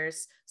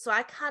affairs. So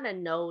I kind of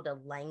know the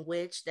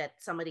language that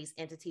some of these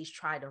entities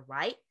try to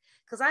write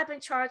because I've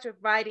been charged with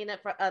writing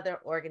it for other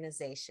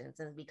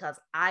organizations. And because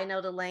I know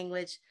the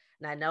language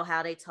and I know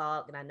how they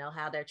talk and I know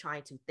how they're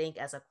trying to think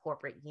as a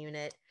corporate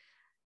unit,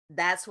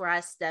 that's where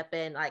I step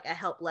in. Like I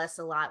help Les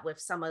a lot with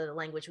some of the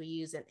language we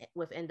use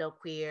with Endo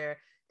Queer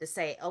to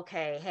say,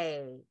 okay,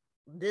 hey,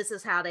 this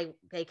is how they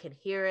can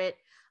hear it.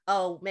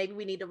 Oh, maybe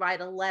we need to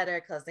write a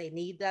letter because they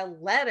need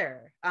that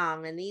letter.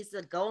 It needs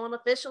to go on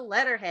official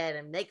letterhead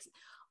and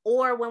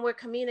or when we're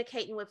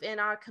communicating within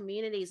our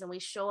communities and we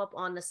show up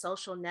on the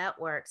social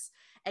networks.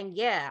 And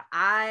yeah,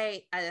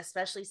 I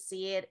especially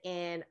see it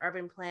in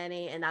urban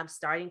planning and I'm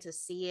starting to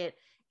see it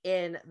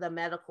in the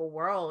medical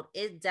world.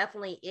 It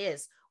definitely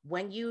is.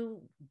 When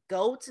you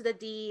go to the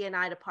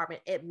DE&I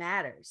department, it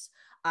matters.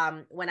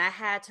 When I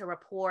had to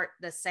report,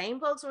 the same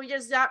folks were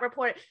just not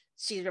reporting,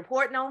 she's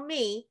reporting on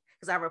me.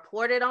 because I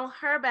reported on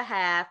her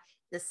behalf,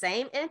 the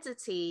same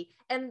entity.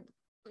 And,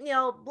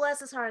 bless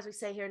his heart, as we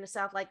say here in the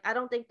South, like, I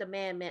don't think the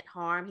man meant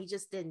harm. He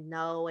just didn't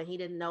know, and he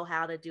didn't know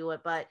how to do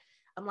it. But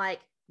I'm like,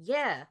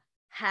 yeah,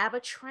 have a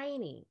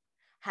training,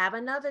 have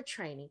another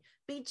training,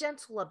 be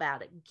gentle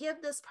about it.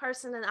 Give this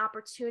person an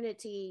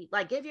opportunity,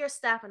 like give your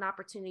staff an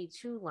opportunity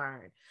to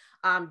learn.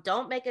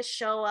 Don't make a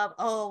show of,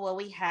 oh, well,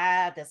 we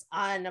have this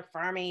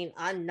unaffirming,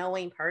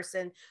 unknowing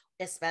person,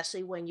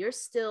 especially when your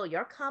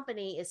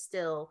company is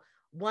still,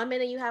 1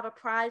 minute you have a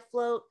pride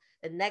float,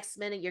 the next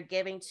minute you're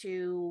giving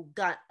to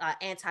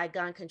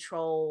anti-gun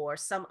control or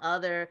some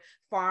other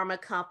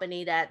pharma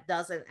company that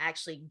doesn't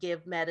actually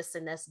give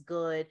medicine that's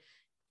good.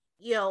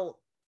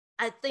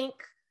 I think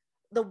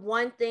the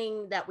one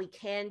thing that we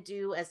can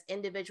do as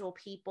individual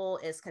people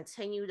is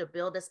continue to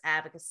build this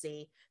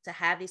advocacy, to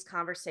have these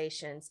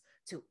conversations,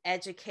 to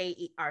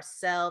educate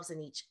ourselves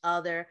and each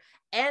other,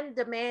 and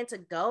demand to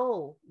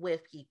go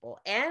with people.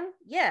 And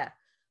yeah,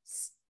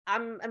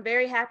 I'm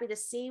very happy to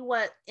see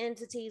what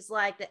entities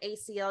like the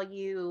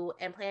ACLU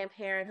and Planned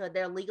Parenthood,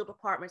 their legal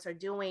departments, are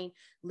doing,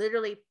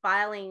 literally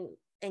filing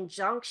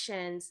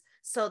injunctions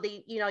so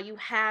that you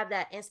have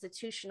that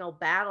institutional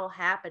battle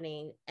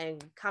happening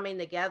and coming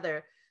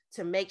together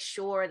to make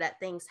sure that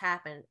things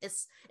happen.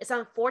 It's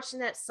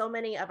unfortunate so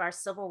many of our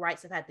civil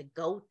rights have had to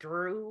go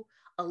through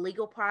a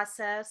legal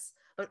process,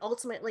 but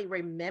ultimately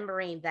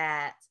remembering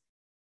that,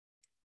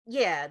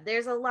 yeah,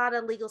 there's a lot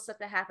of legal stuff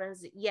that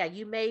happens. Yeah,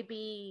 you may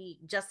be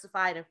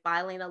justified in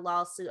filing a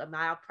lawsuit, a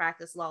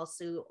malpractice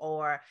lawsuit,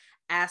 or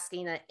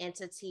asking an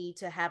entity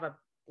to have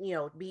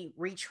be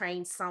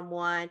retrain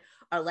someone,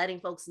 or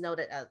letting folks know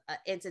that an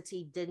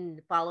entity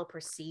didn't follow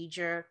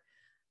procedure.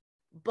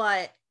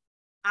 But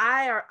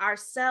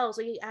ourselves,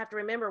 we have to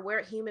remember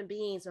we're human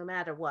beings no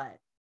matter what.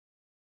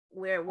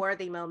 We're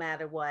worthy no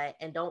matter what,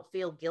 and don't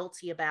feel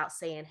guilty about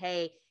saying,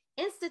 hey,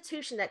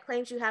 institution that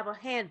claims you have a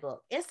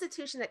handbook,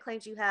 institution that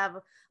claims you have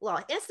law,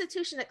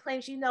 institution that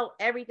claims you know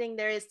everything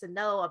there is to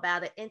know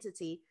about an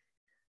entity.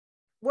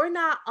 We're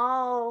not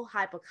all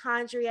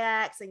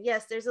hypochondriacs. And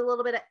yes, there's a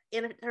little bit of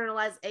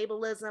internalized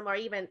ableism or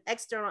even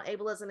external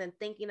ableism in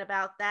thinking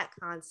about that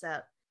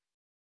concept.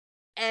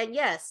 And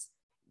yes,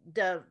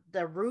 the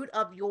root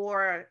of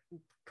your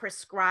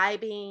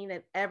prescribing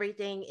and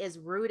everything is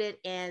rooted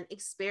in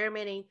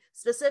experimenting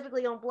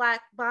specifically on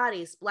Black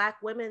bodies,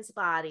 Black women's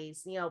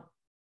bodies,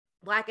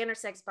 Black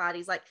intersex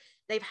bodies. Like,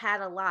 they've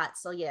had a lot.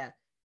 So yeah,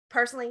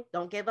 personally,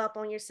 don't give up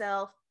on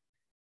yourself.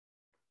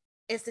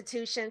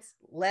 Institutions,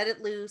 let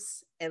it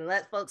loose and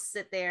let folks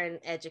sit there and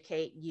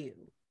educate you.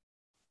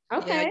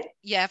 Okay. Yeah,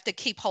 you have to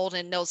keep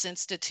holding those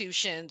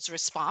institutions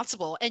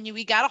responsible, and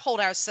we got to hold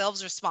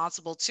ourselves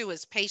responsible too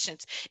as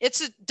patients.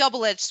 It's a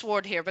double-edged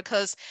sword here,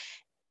 because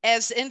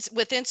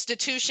with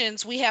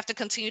institutions, we have to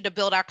continue to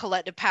build our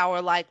collective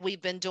power, like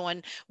we've been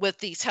doing with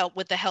the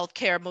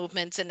healthcare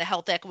movements and the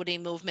health equity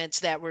movements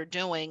that we're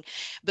doing.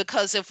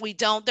 Because if we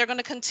don't, they're going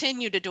to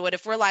continue to do it.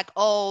 If we're like,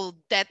 oh,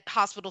 that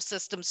hospital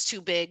system's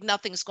too big,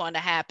 nothing's going to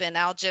happen,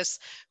 I'll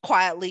just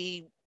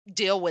quietly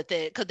deal with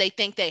it, because they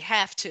think they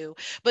have to.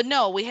 But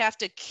no, we have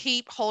to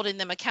keep holding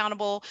them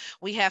accountable.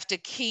 We have to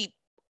keep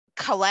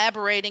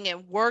collaborating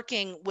and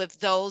working with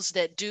those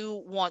that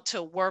do want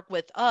to work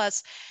with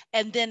us.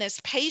 And then as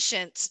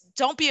patients,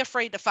 don't be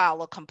afraid to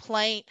file a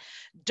complaint.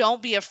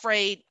 Don't be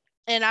afraid.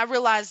 And I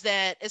realize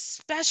that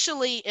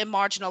especially in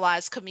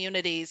marginalized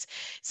communities,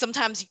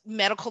 sometimes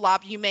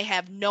you may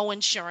have no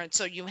insurance,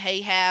 or you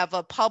may have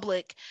a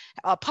public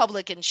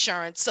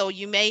insurance. So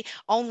you may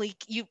only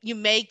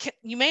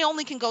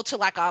can go to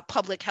like a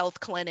public health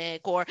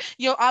clinic, or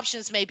your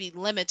options may be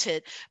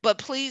limited. But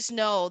please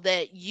know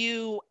that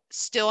you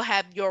still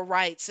have your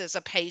rights as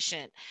a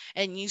patient,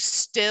 and you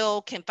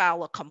still can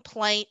file a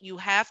complaint. You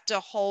have to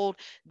hold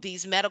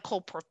these medical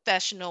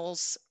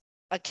professionals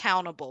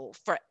accountable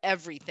for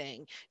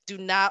everything. Do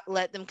not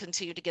let them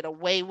continue to get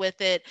away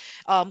with it.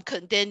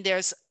 Then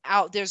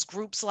there's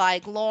groups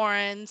like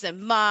Lauren's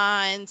and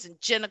mine's and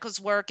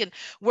Jenika's work, and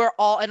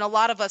a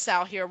lot of us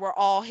out here, we're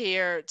all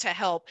here to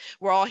help.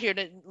 We're all here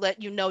to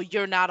let you know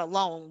you're not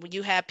alone. When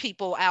you have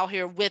people out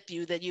here with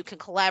you that you can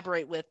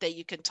collaborate with, that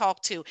you can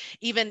talk to.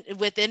 Even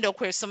with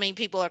Endoqueer, so many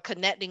people are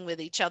connecting with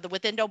each other.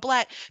 With Endo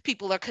Black,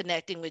 people are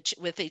connecting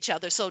with each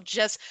other. So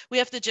we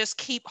have to just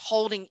keep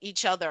holding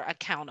each other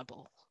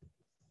accountable.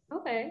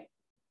 Okay.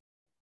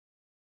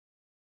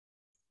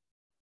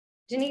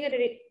 Genika,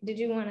 did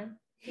you want to?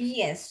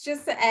 Yes,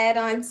 just to add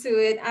on to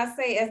it, I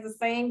say, as the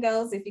saying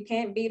goes, if you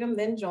can't beat them,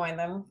 then join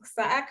them.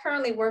 So I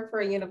currently work for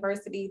a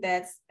university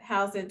that's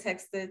housed in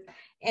Texas,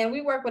 and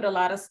we work with a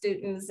lot of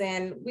students,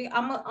 and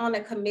I'm on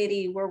a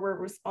committee where we're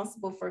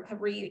responsible for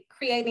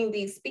creating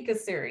these speaker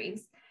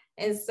series.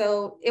 And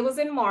so it was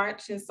in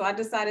March, and so I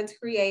decided to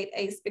create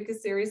a speaker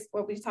series,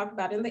 what we talked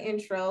about in the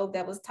intro,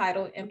 that was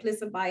titled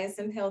Implicit Bias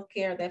in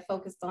Healthcare, that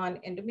focused on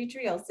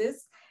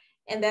endometriosis.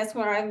 And that's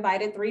where I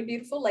invited 3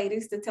 beautiful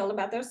ladies to tell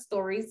about their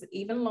stories.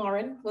 Even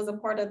Lauren was a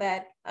part of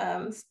that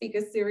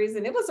speaker series,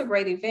 and it was a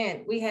great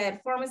event. We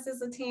had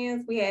pharmacists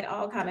attend, we had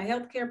all kind of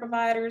healthcare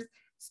providers,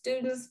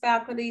 students,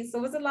 faculty. So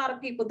it was a lot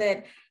of people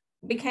that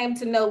became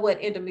to know what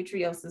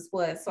endometriosis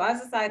was. So I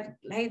decided,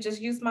 hey,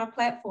 just use my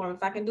platform.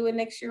 If I can do it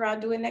next year, I'll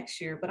do it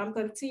next year. But I'm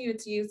going to continue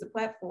to use the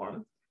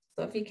platform.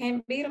 So if you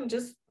can't beat them,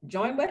 just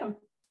join with them.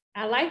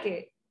 I like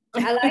it.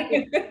 I like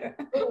it.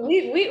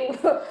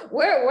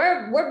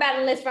 we're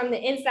battling this from the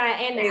inside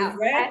and the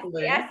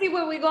exactly. outside. I see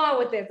where we're going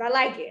with this. I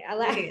like it. I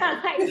like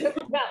where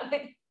we're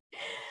going.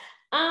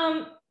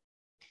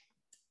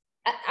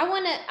 I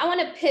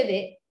wanna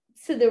pivot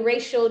to the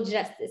racial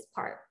justice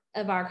part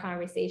of our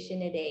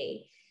conversation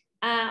today.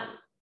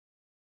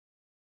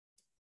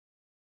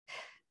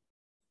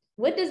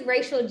 What does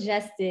racial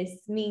justice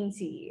mean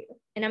to you?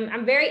 And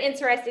I'm very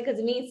interested because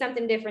it means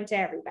something different to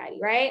everybody,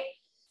 right?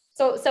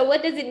 So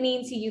what does it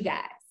mean to you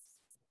guys?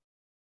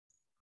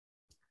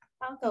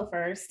 I'll go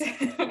first.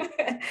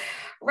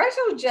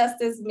 Racial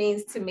justice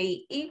means to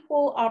me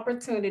equal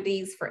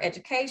opportunities for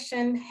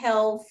education,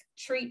 health,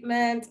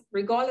 treatment,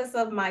 regardless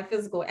of my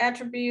physical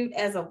attribute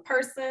as a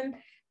person,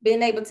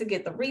 being able to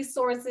get the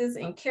resources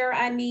and care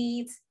I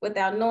need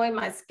without knowing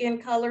my skin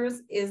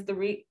colors is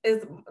the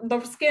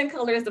skin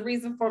color is the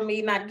reason for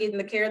me not getting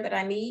the care that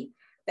I need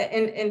that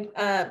in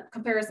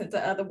comparison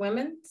to other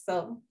women.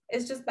 So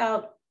it's just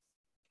about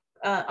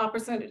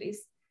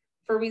opportunities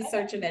for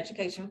research and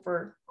education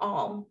for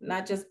all,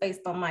 not just based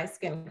on my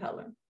skin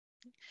color.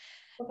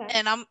 Okay.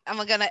 And I'm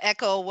going to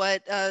echo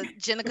what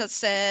Genika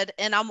said,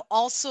 and I'm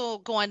also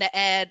going to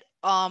add,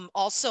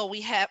 also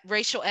we have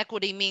racial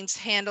equity means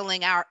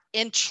handling our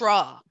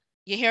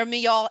you hear me,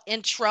 y'all?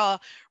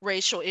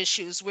 Intra-racial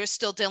issues. We're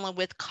still dealing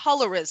with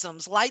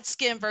colorisms, light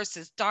skin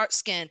versus dark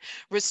skin.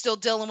 We're still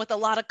dealing with a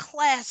lot of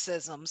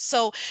classism.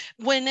 So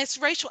when it's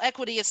racial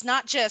equity, it's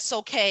not just,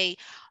 okay,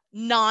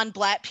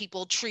 non-Black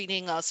people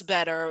treating us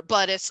better,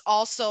 but it's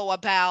also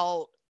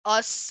about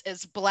us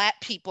as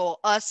Black people,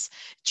 us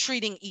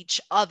treating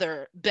each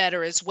other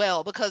better as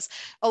well. Because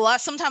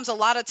sometimes a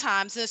lot of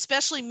times, and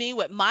especially me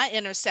with my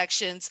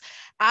intersections,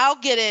 I'll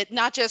get it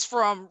not just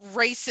from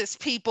racist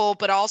people,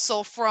 but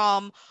also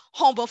from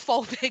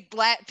homophobic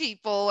Black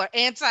people or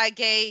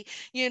anti-gay,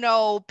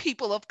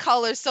 people of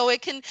color. So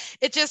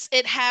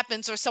it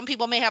happens. Or some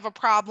people may have a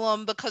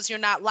problem because you're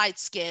not light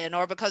skinned,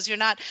 or because you're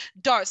not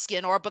dark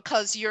skinned, or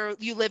because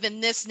you live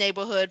in this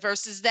neighborhood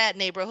versus that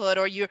neighborhood,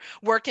 or you're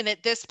working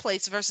at this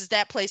place versus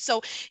that place.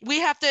 So we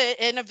have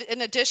to,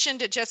 in addition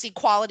to just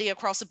equality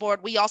across the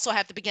board, we also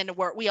have to begin to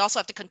work. We also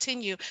have to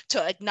continue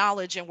to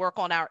acknowledge and work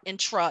on our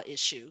intra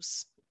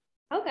issues.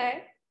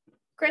 Okay.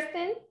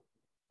 Kristen?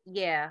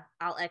 Yeah,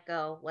 I'll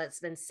echo what's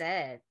been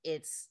said.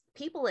 It's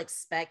people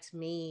expect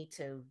me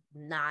to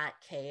not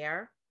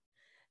care.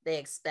 They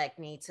expect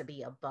me to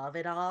be above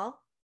it all.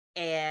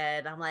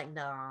 And I'm like,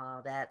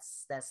 no,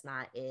 that's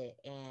not it.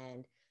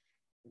 And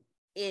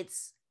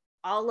it's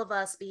all of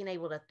us being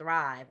able to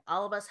thrive,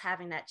 all of us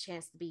having that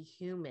chance to be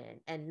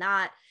human, and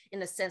not in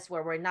the sense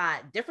where we're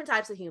not different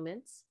types of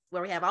humans,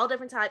 where we have all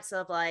different types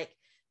of like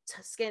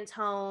skin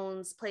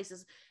tones,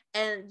 places.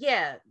 And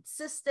yeah,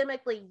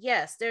 systemically,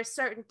 yes, there's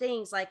certain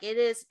things, like it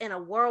is in a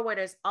world where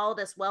there's all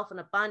this wealth and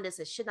abundance,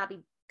 it should not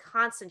be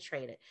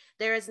concentrated.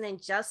 There is an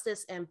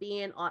injustice in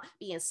being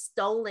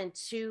stolen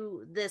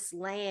to this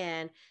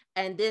land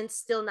and then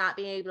still not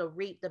being able to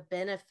reap the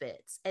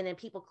benefits. And then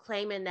people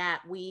claiming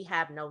that we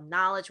have no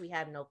knowledge, we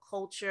have no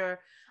culture,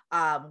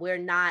 we're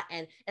not,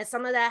 and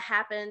some of that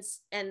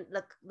happens in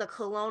the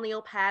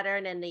colonial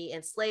pattern and the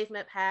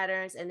enslavement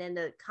patterns, and then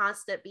the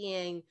constant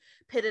being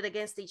pitted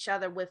against each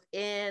other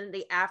within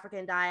the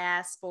African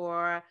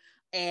diaspora.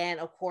 And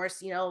of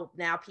course,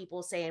 now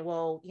people saying,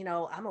 well,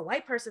 I'm a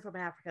white person from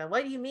Africa,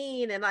 what do you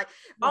mean? And like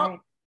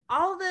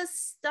all this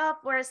stuff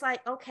where it's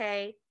like,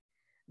 okay,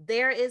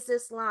 there is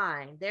this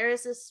line, there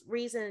is this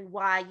reason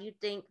why you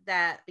think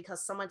that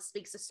because someone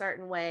speaks a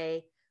certain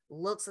way,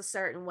 looks a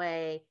certain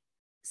way,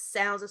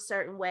 sounds a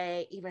certain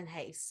way, even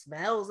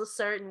smells a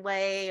certain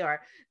way, or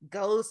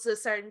goes to a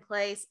certain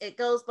place, it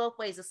goes both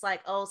ways. It's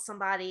like, oh,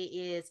 somebody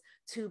is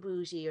too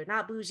bougie or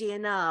not bougie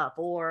enough,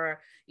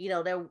 or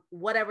their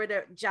whatever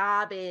their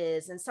job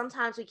is. And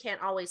sometimes we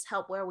can't always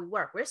help where we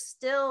work. We're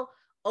still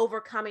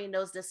overcoming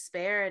those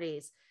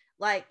disparities.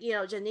 Like,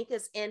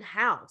 Genika's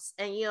in-house,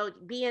 and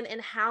being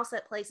in-house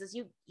at places,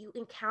 you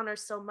encounter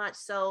so much.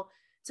 So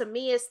to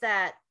me, it's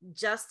that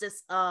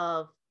justice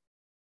of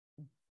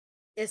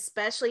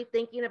especially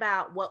thinking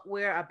about what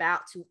we're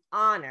about to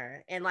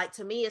honor. And like,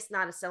 to me, it's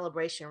not a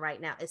celebration right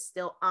now. It's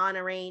still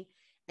honoring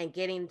and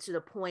getting to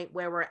the point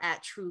where we're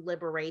at true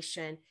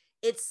liberation.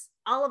 It's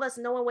all of us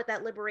knowing what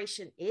that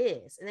liberation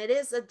is. And it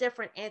is a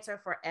different answer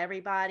for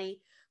everybody.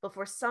 But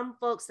for some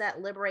folks,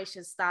 that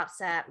liberation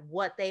stops at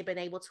what they've been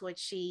able to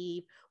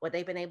achieve, what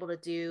they've been able to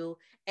do.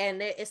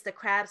 And it's the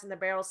crabs in the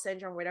barrel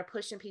syndrome where they're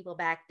pushing people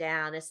back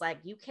down. It's like,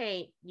 you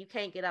can't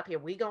get up here.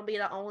 We're going to be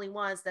the only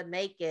ones that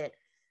make it.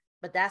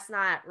 But that's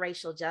not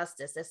racial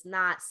justice. It's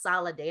not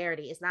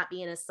solidarity. It's not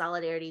being in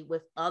solidarity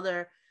with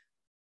other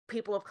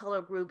people of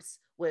color groups,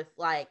 with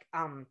like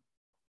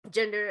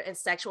gender and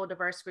sexual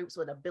diverse groups,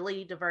 with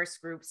ability diverse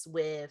groups,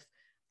 with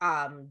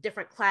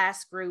different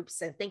class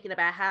groups and thinking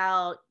about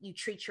how you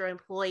treat your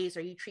employees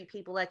or you treat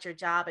people at your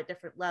job at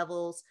different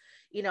levels.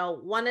 You know,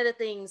 one of the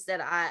things that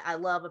I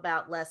love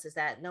about Les is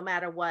that no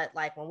matter what,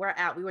 like when we're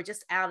out, we were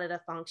just out at a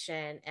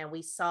function and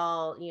we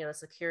saw, you know, a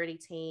security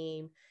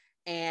team,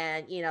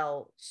 and, you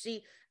know,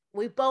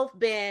 we've both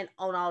been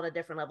on all the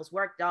different levels,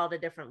 worked all the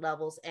different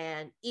levels.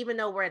 And even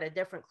though we're at a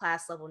different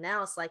class level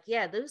now, it's like,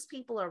 yeah, those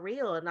people are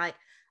real. And like,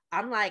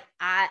 I'm like,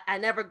 I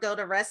never go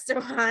to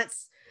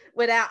restaurants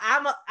without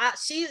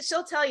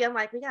she'll tell you, I'm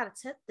like, we got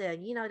to tip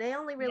them. You know, they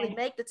only really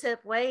make the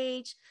tip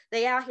wage.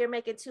 They out here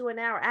making $2 an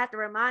hour. I have to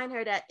remind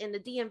her that in the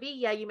DMV,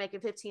 yeah, you making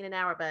 $15 an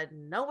hour, but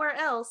nowhere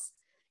else.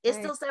 It's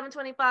still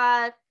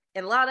 $7.25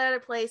 in a lot of other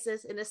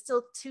places, and it's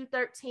still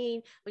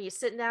 $2.13 when you're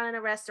sitting down in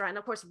a restaurant. And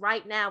of course,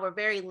 right now we're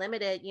very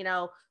limited, you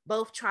know,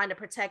 both trying to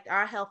protect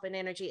our health and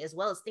energy as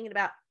well as thinking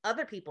about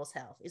other people's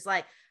health. It's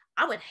like,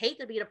 I would hate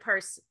to be the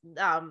person,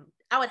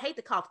 I would hate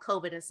to cough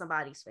COVID in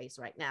somebody's face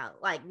right now,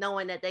 like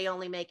knowing that they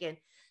only making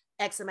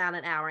X amount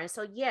an hour. And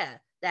so, yeah,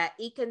 that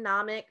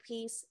economic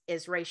piece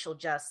is racial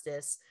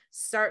justice,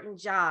 certain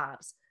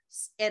jobs,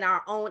 and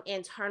our own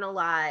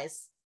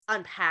internalized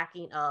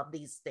unpacking of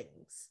these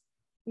things.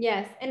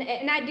 Yes,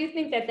 and I do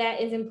think that that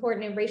is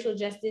important in racial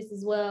justice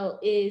as well,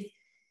 is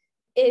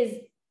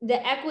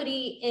the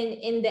equity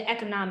in the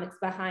economics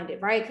behind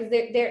it, right? Because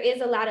there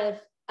is a lot of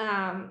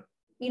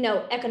you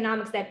know,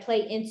 economics that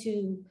play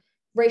into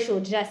racial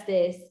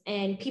justice,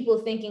 and people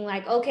thinking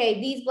like, okay,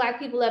 these Black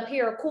people up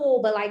here are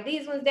cool, but like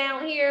these ones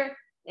down here,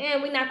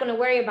 and we're not going to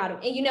worry about them.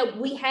 And you know,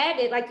 we have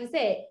it, like you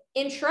said,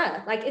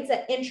 intra, like it's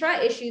an intra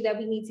issue that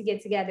we need to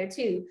get together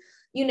too.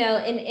 You know,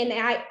 and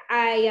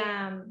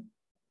I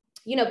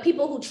you know,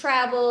 people who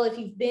travel, if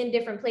you've been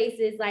different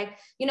places, like,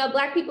 you know,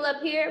 Black people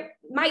up here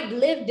might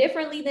live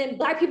differently than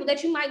Black people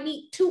that you might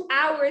meet 2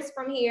 hours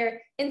from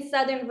here in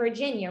Southern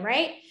Virginia,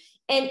 right?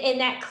 And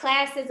that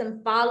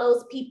classism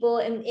follows people,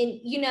 and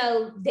you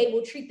know, they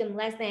will treat them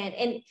less than.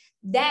 And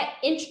that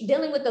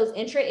dealing with those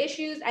intra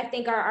issues, I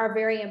think are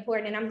very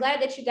important. And I'm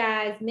glad that you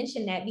guys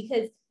mentioned that,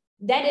 because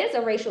that is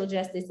a racial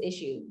justice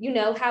issue. You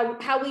know,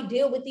 how we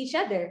deal with each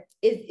other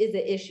is an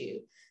issue.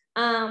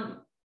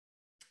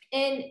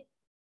 And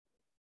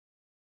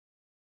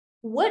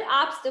what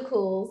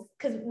obstacles,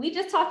 because we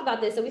just talked about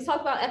this, so we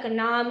talked about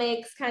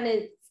economics kind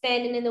of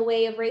standing in the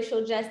way of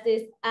racial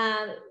justice.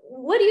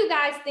 What do you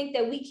guys think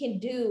that we can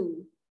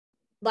do,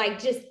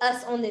 like just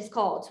us on this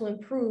call, to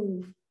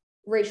improve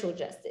racial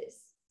justice?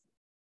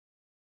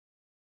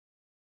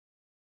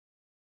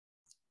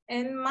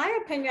 In my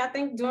opinion, I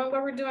think doing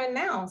what we're doing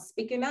now,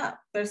 speaking up.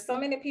 There's so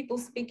many people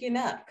speaking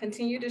up.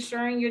 Continue to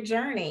sharing your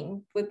journey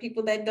with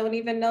people that don't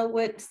even know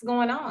what's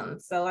going on.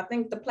 So I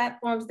think the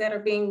platforms that are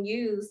being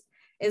used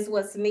is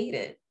what's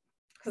needed,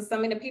 because so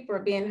many people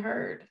are being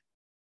heard.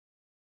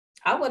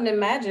 I wouldn't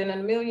imagine in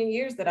a million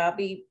years that I'll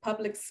be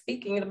public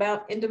speaking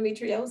about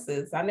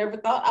endometriosis. I never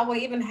thought I would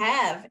even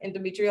have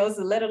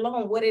endometriosis, let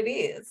alone what it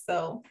is.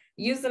 So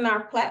using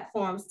our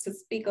platforms to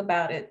speak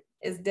about it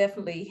is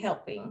definitely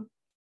helping,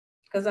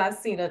 because I've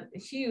seen a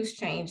huge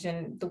change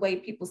in the way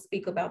people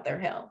speak about their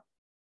health.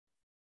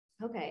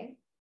 Okay.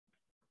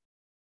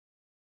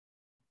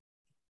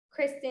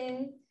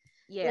 Kristen.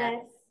 Yeah.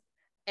 Les.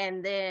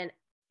 And then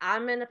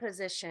I'm in a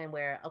position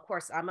where, of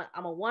course, I'm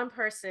a one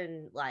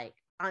person like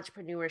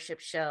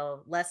entrepreneurship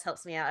show. Les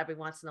helps me out every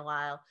once in a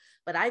while,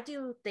 but I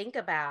do think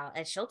about,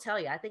 and she'll tell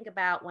you, I think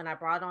about when I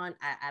brought on,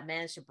 I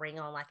managed to bring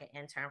on like an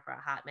intern for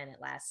a hot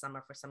minute last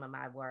summer for some of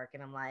my work.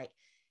 And I'm like,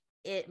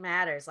 it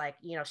matters. Like,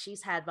 you know,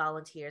 she's had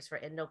volunteers for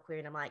Endo Queer,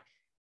 and I'm like,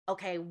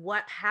 okay,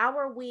 how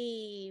are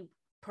we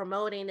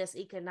promoting this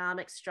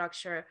economic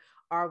structure?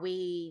 Are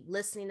we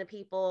listening to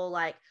people?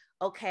 Like,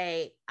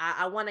 okay,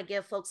 I want to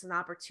give folks an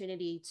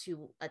opportunity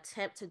to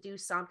attempt to do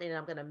something, and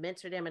I'm going to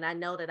mentor them. And I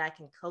know that I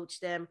can coach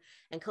them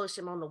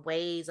on the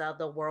ways of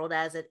the world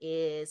as it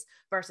is,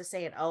 versus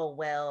saying, oh,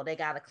 well, they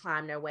got to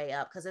climb their way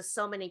up. Because there's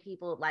so many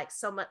people, like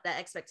so much, the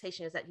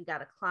expectation is that you got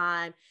to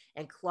climb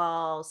and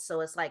claw.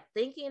 So it's like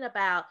thinking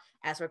about,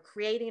 as we're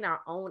creating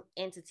our own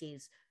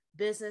entities,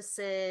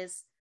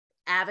 businesses,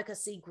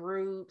 advocacy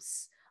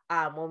groups,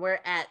 when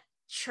we're at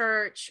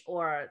church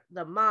or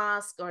the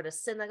mosque or the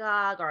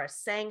synagogue or a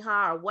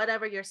sangha or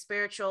whatever your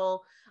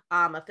spiritual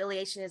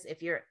affiliation is,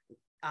 if you're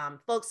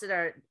folks that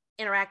are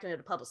interacting with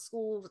the public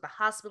schools, with the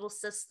hospital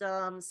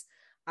systems,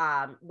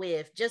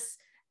 with just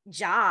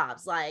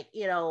jobs, like,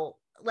 you know,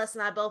 Les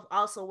and I both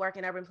also work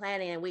in urban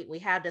planning, and we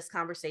have this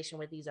conversation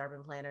with these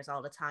urban planners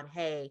all the time.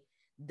 Hey,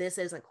 this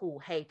isn't cool.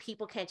 Hey,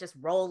 people can't just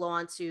roll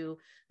onto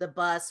the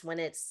bus when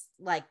it's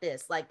like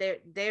this. Like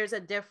there's a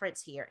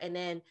difference here. And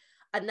then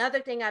another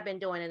thing I've been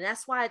doing, and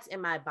that's why it's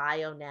in my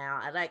bio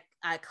now,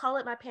 I call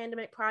it my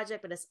pandemic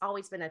project, but it's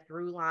always been a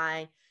through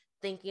line,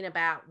 thinking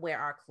about where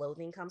our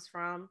clothing comes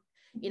from.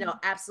 Mm-hmm. You know,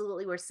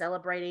 absolutely, we're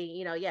celebrating,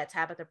 you know,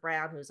 Tabitha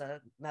Brown, who's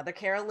another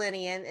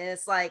Carolinian, and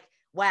it's like,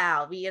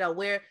 wow, you know,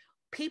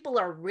 people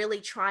are really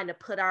trying to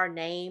put our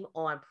name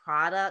on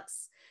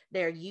products.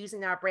 They're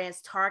using our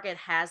brands. Target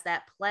has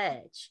that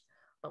pledge.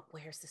 but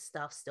where's the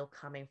stuff still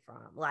coming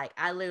from? Like,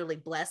 I literally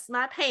blessed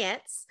my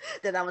pants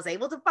that I was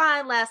able to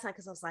find last night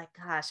because I was like,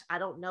 gosh, I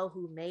don't know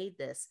who made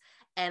this.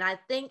 And I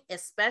think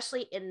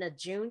especially in the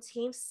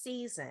Juneteenth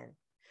season,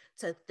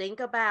 to think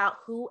about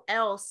who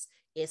else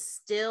is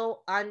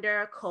still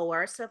under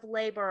coercive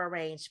labor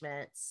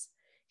arrangements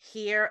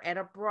here and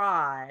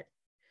abroad,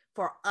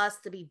 for us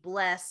to be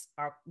blessed,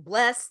 or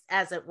blessed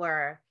as it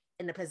were,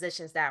 in the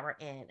positions that we're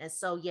in. And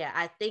so, yeah,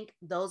 I think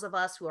those of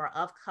us who are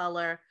of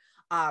color,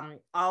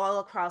 all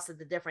across the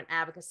different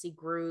advocacy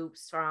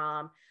groups,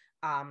 from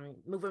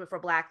Movement for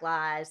Black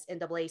Lives,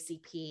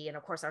 NAACP, and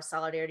of course our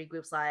solidarity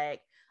groups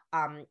like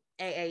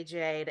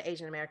AAJ, the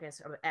Asian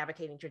Americans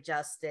Advocating for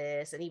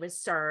Justice, and even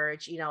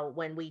SURGE, you know,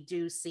 when we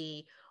do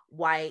see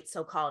white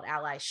so-called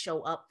allies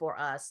show up for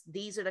us,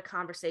 these are the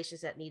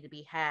conversations that need to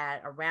be had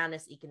around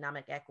this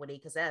economic equity,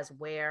 because that is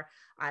where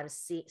I'm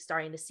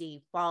starting to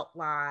see fault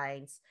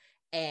lines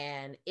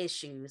and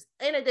issues,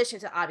 in addition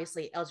to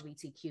obviously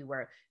LGBTQ,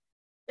 where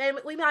and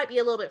we might be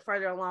a little bit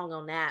further along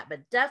on that,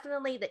 but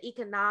definitely the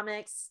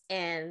economics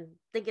and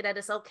thinking that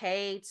it's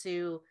okay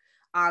to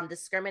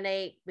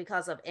discriminate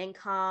because of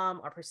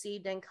income or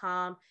perceived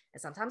income,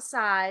 and sometimes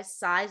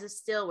size is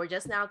still, we're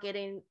just now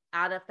getting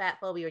out of fat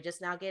phobia, we're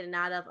just now getting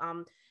out of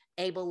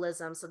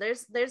ableism. So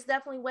there's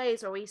definitely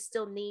ways where we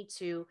still need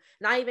to,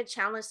 not even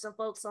challenge some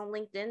folks on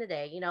LinkedIn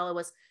today. You know, it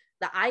was,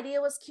 the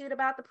idea was cute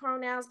about the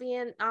pronouns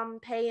being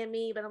paying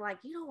me, but I'm like,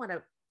 you don't want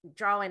to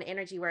draw in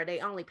energy where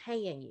they only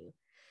paying you.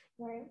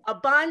 Right.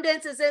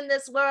 Abundance is in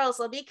this world,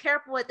 so be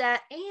careful with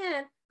that.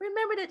 And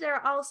remember that there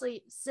are also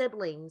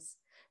siblings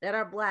that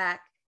are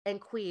Black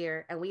and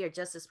queer, and we are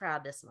just as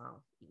proud this month.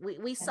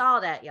 We saw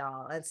that,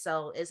 y'all. And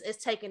so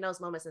it's taking those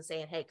moments and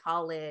saying, hey,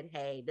 call in,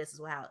 hey, this is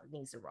how it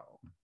needs to roll.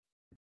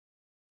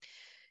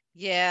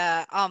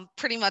 Yeah,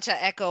 pretty much I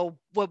echo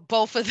what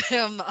both of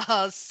them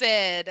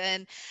said.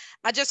 And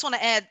I just want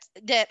to add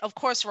that, of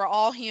course, we're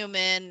all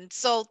human,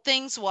 so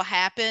things will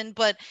happen,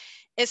 but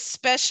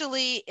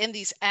especially in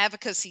these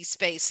advocacy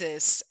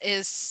spaces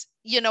is,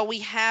 you know, we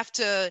have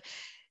to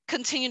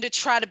continue to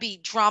try to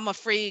be drama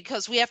free,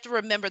 because we have to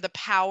remember the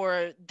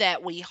power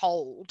that we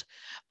hold.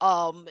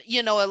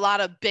 You know, a lot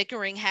of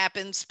bickering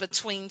happens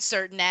between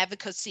certain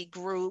advocacy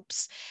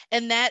groups,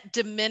 and that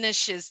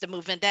diminishes the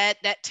movement.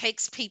 That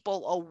takes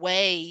people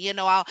away. You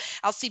know,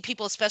 I'll see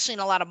people, especially in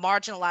a lot of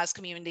marginalized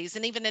communities,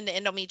 and even in the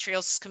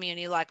endometriosis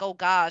community, like, oh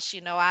gosh, you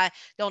know, I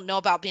don't know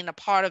about being a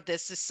part of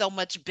this. There's so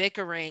much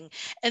bickering,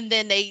 and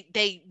then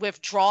they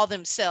withdraw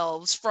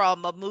themselves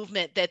from a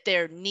movement that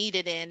they're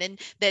needed in and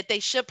that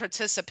they should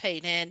participate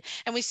in.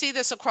 And we see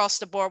this across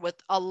the board with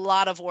a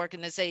lot of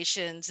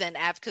organizations and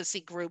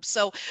advocacy groups.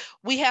 So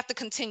we have to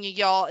continue,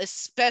 y'all,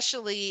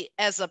 especially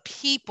as a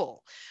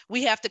people,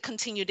 we have to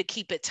continue to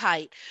keep it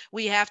tight.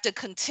 We have to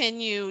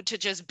continue to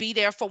just be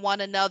there for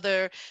one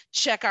another,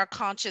 check our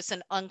conscious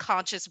and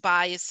unconscious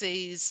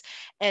biases,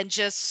 and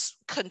just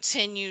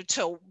continue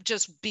to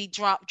just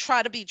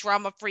try to be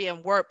drama free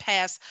and work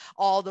past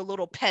all the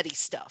little petty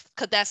stuff,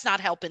 because that's not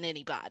helping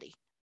anybody.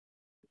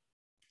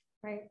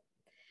 Right.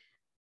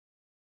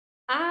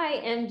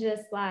 I am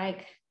just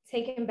like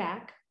taken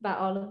back by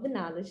all of the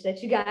knowledge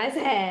that you guys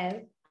have.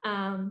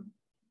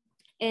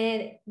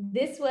 And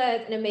this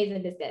was an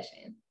amazing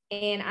discussion.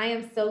 And I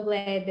am so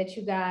glad that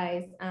you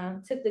guys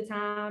took the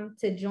time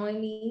to join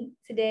me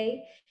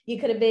today. You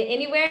could have been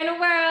anywhere in the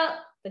world,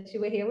 but you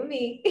were here with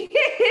me.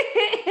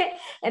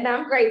 And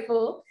I'm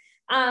grateful.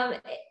 And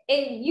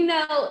you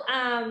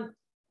know,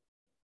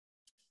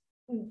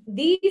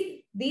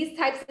 these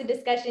types of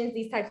discussions,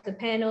 these types of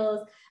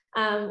panels,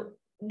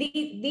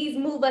 these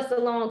move us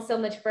along so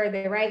much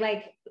further, right?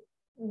 Like,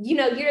 you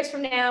know, years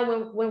from now,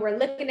 when we're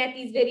looking at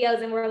these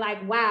videos and we're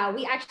like, wow,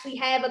 we actually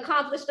have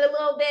accomplished a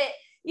little bit,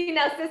 you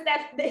know, since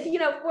that, you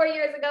know, 4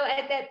 years ago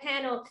at that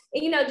panel,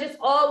 and, you know, just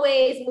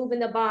always moving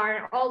the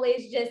bar,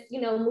 always just, you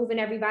know, moving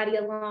everybody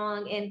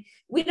along. And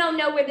we don't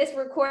know where this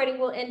recording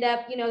will end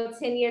up, you know,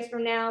 10 years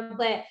from now,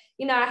 but,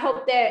 you know, I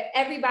hope that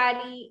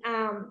everybody,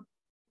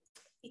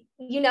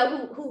 you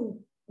know,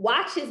 who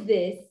watches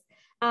this,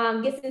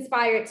 gets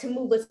inspired to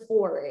move us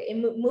forward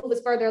and move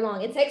us further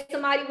along. And take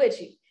somebody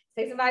with you.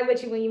 Take somebody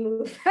with you when you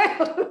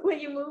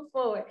move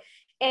forward.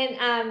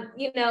 And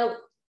you know,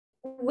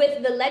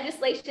 with the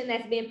legislation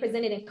that's being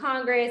presented in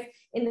Congress,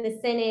 in the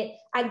Senate,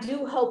 I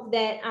do hope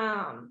that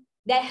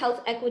that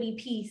health equity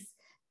piece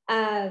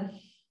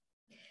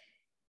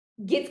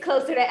gets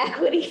closer to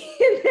equity.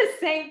 The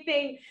same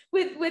thing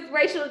with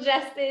racial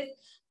justice.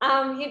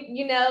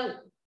 You know,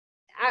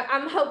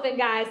 I'm hoping,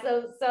 guys.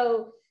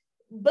 So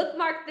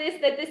bookmark this,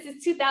 that this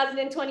is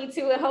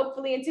 2022, and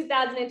hopefully in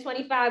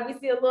 2025 we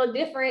see a little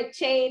different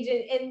change,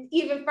 and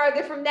even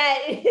further from that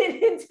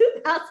in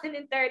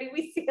 2030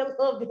 we see a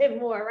little bit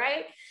more,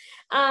 right?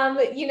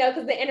 You know,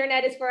 because the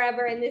internet is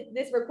forever, and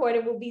this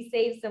recording will be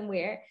saved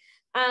somewhere.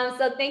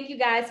 So thank you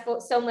guys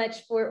so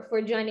much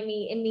for joining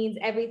me. It means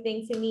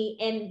everything to me.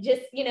 And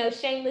just, you know,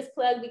 shameless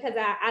plug, because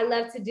I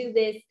love to do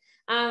this.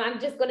 I'm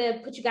just gonna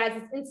put you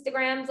guys'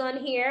 Instagrams on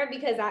here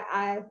because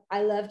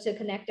I love to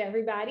connect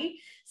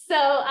everybody. So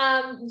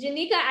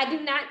Genika, I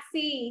do not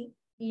see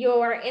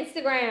your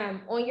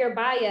Instagram on your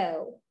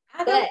bio.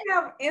 I don't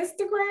have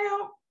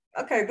Instagram.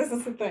 Okay, this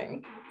is the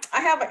thing.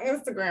 I have an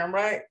Instagram,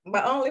 right?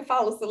 But I only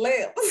follow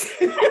celebs.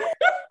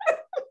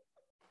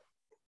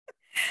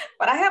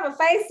 But I have a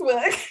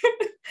Facebook.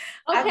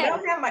 Okay. I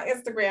don't have my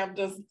Instagram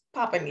just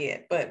popping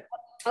yet, but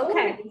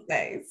okay. These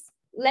days.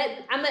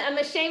 I'm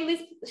a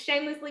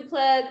shamelessly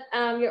plug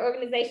your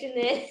organization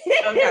then.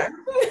 Okay.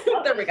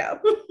 There we go.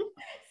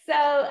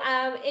 So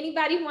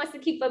anybody who wants to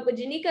keep up with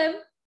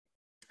Genika,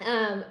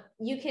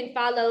 you can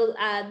follow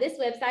this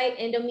website,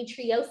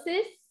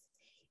 endometriosis,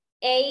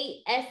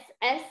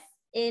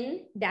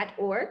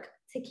 ASSN.org,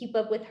 to keep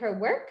up with her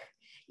work.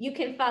 You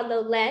can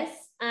follow Les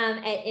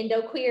at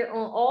EndoQueer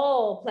on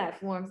all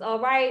platforms. All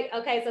right.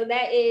 Okay. So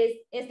that is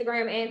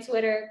Instagram and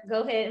Twitter.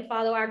 Go ahead and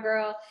follow our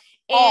girl.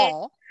 And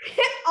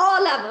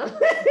all of them.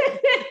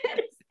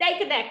 Stay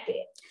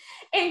connected.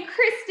 And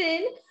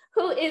Kristen,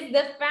 who is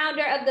the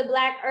founder of The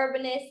Black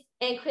Urbanist,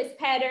 and Chris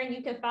Pattern,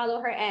 you can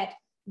follow her at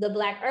The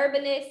Black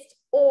Urbanist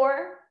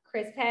or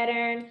Chris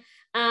Pattern.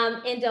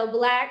 Endo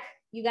Black,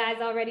 you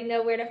guys already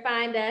know where to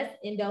find us,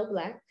 Endo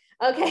Black.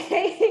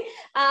 Okay.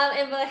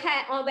 And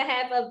on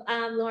behalf of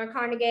Lauren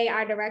Carnegie,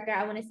 our director,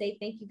 I want to say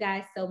thank you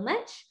guys so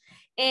much.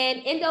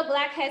 And Endo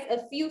Black has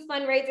a few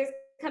fundraisers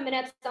coming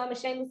up, so I'm gonna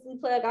shamelessly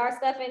plug our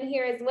stuff in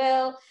here as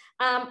well.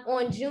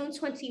 On June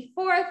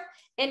 24th,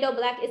 Endo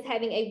Black is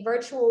having a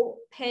virtual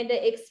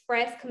Panda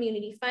Express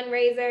community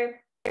fundraiser.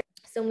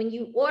 So when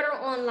you order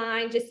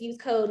online, just use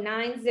code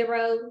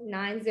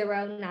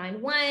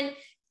 909091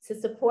 to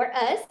support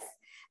us.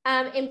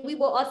 And we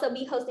will also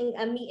be hosting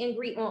a meet and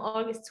greet on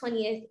August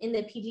 20th in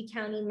the PG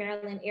County,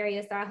 Maryland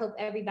area. So I hope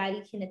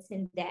everybody can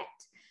attend that.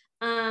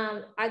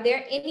 Are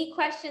there any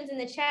questions in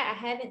the chat? I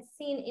haven't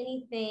seen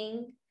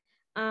anything.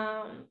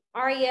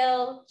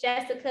 Ariel,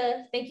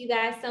 Jessica, thank you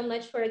guys so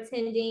much for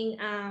attending.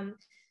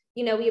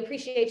 We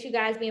appreciate you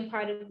guys being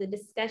part of the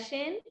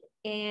discussion,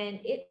 and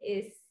it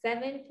is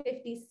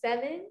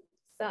 7:57.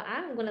 So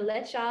I'm going to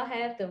let y'all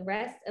have the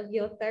rest of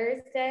your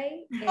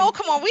Thursday. Oh,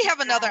 come on. We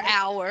have another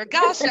hour.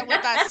 Gosh, that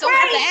went by so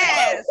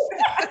fast.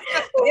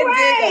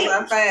 It did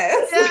go by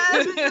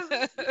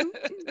fast.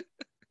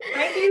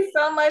 Thank you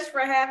so much for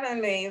having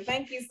me.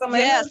 Thank you so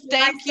much. Yes,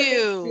 thank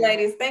you.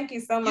 Ladies, thank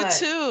you so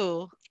much. You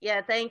too.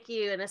 Yeah, thank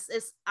you. And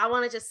it's I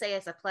want to just say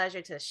it's a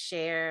pleasure to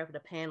share the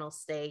panel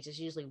stage. It's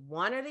usually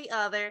one or the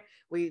other.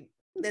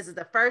 This is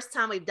the first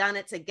time we've done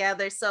it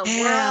together. So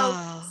world,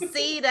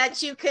 see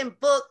that you can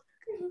book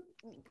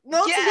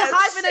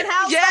multi-hyphenate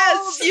households.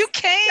 Yes, you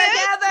can.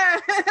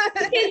 Together.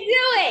 You can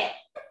do it.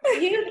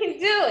 You can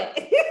do it.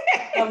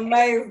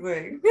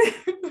 Amazing.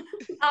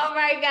 All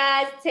right,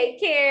 guys. Take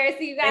care.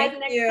 See you guys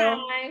next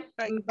time.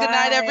 Right. Good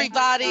night,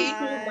 everybody.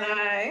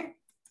 Bye.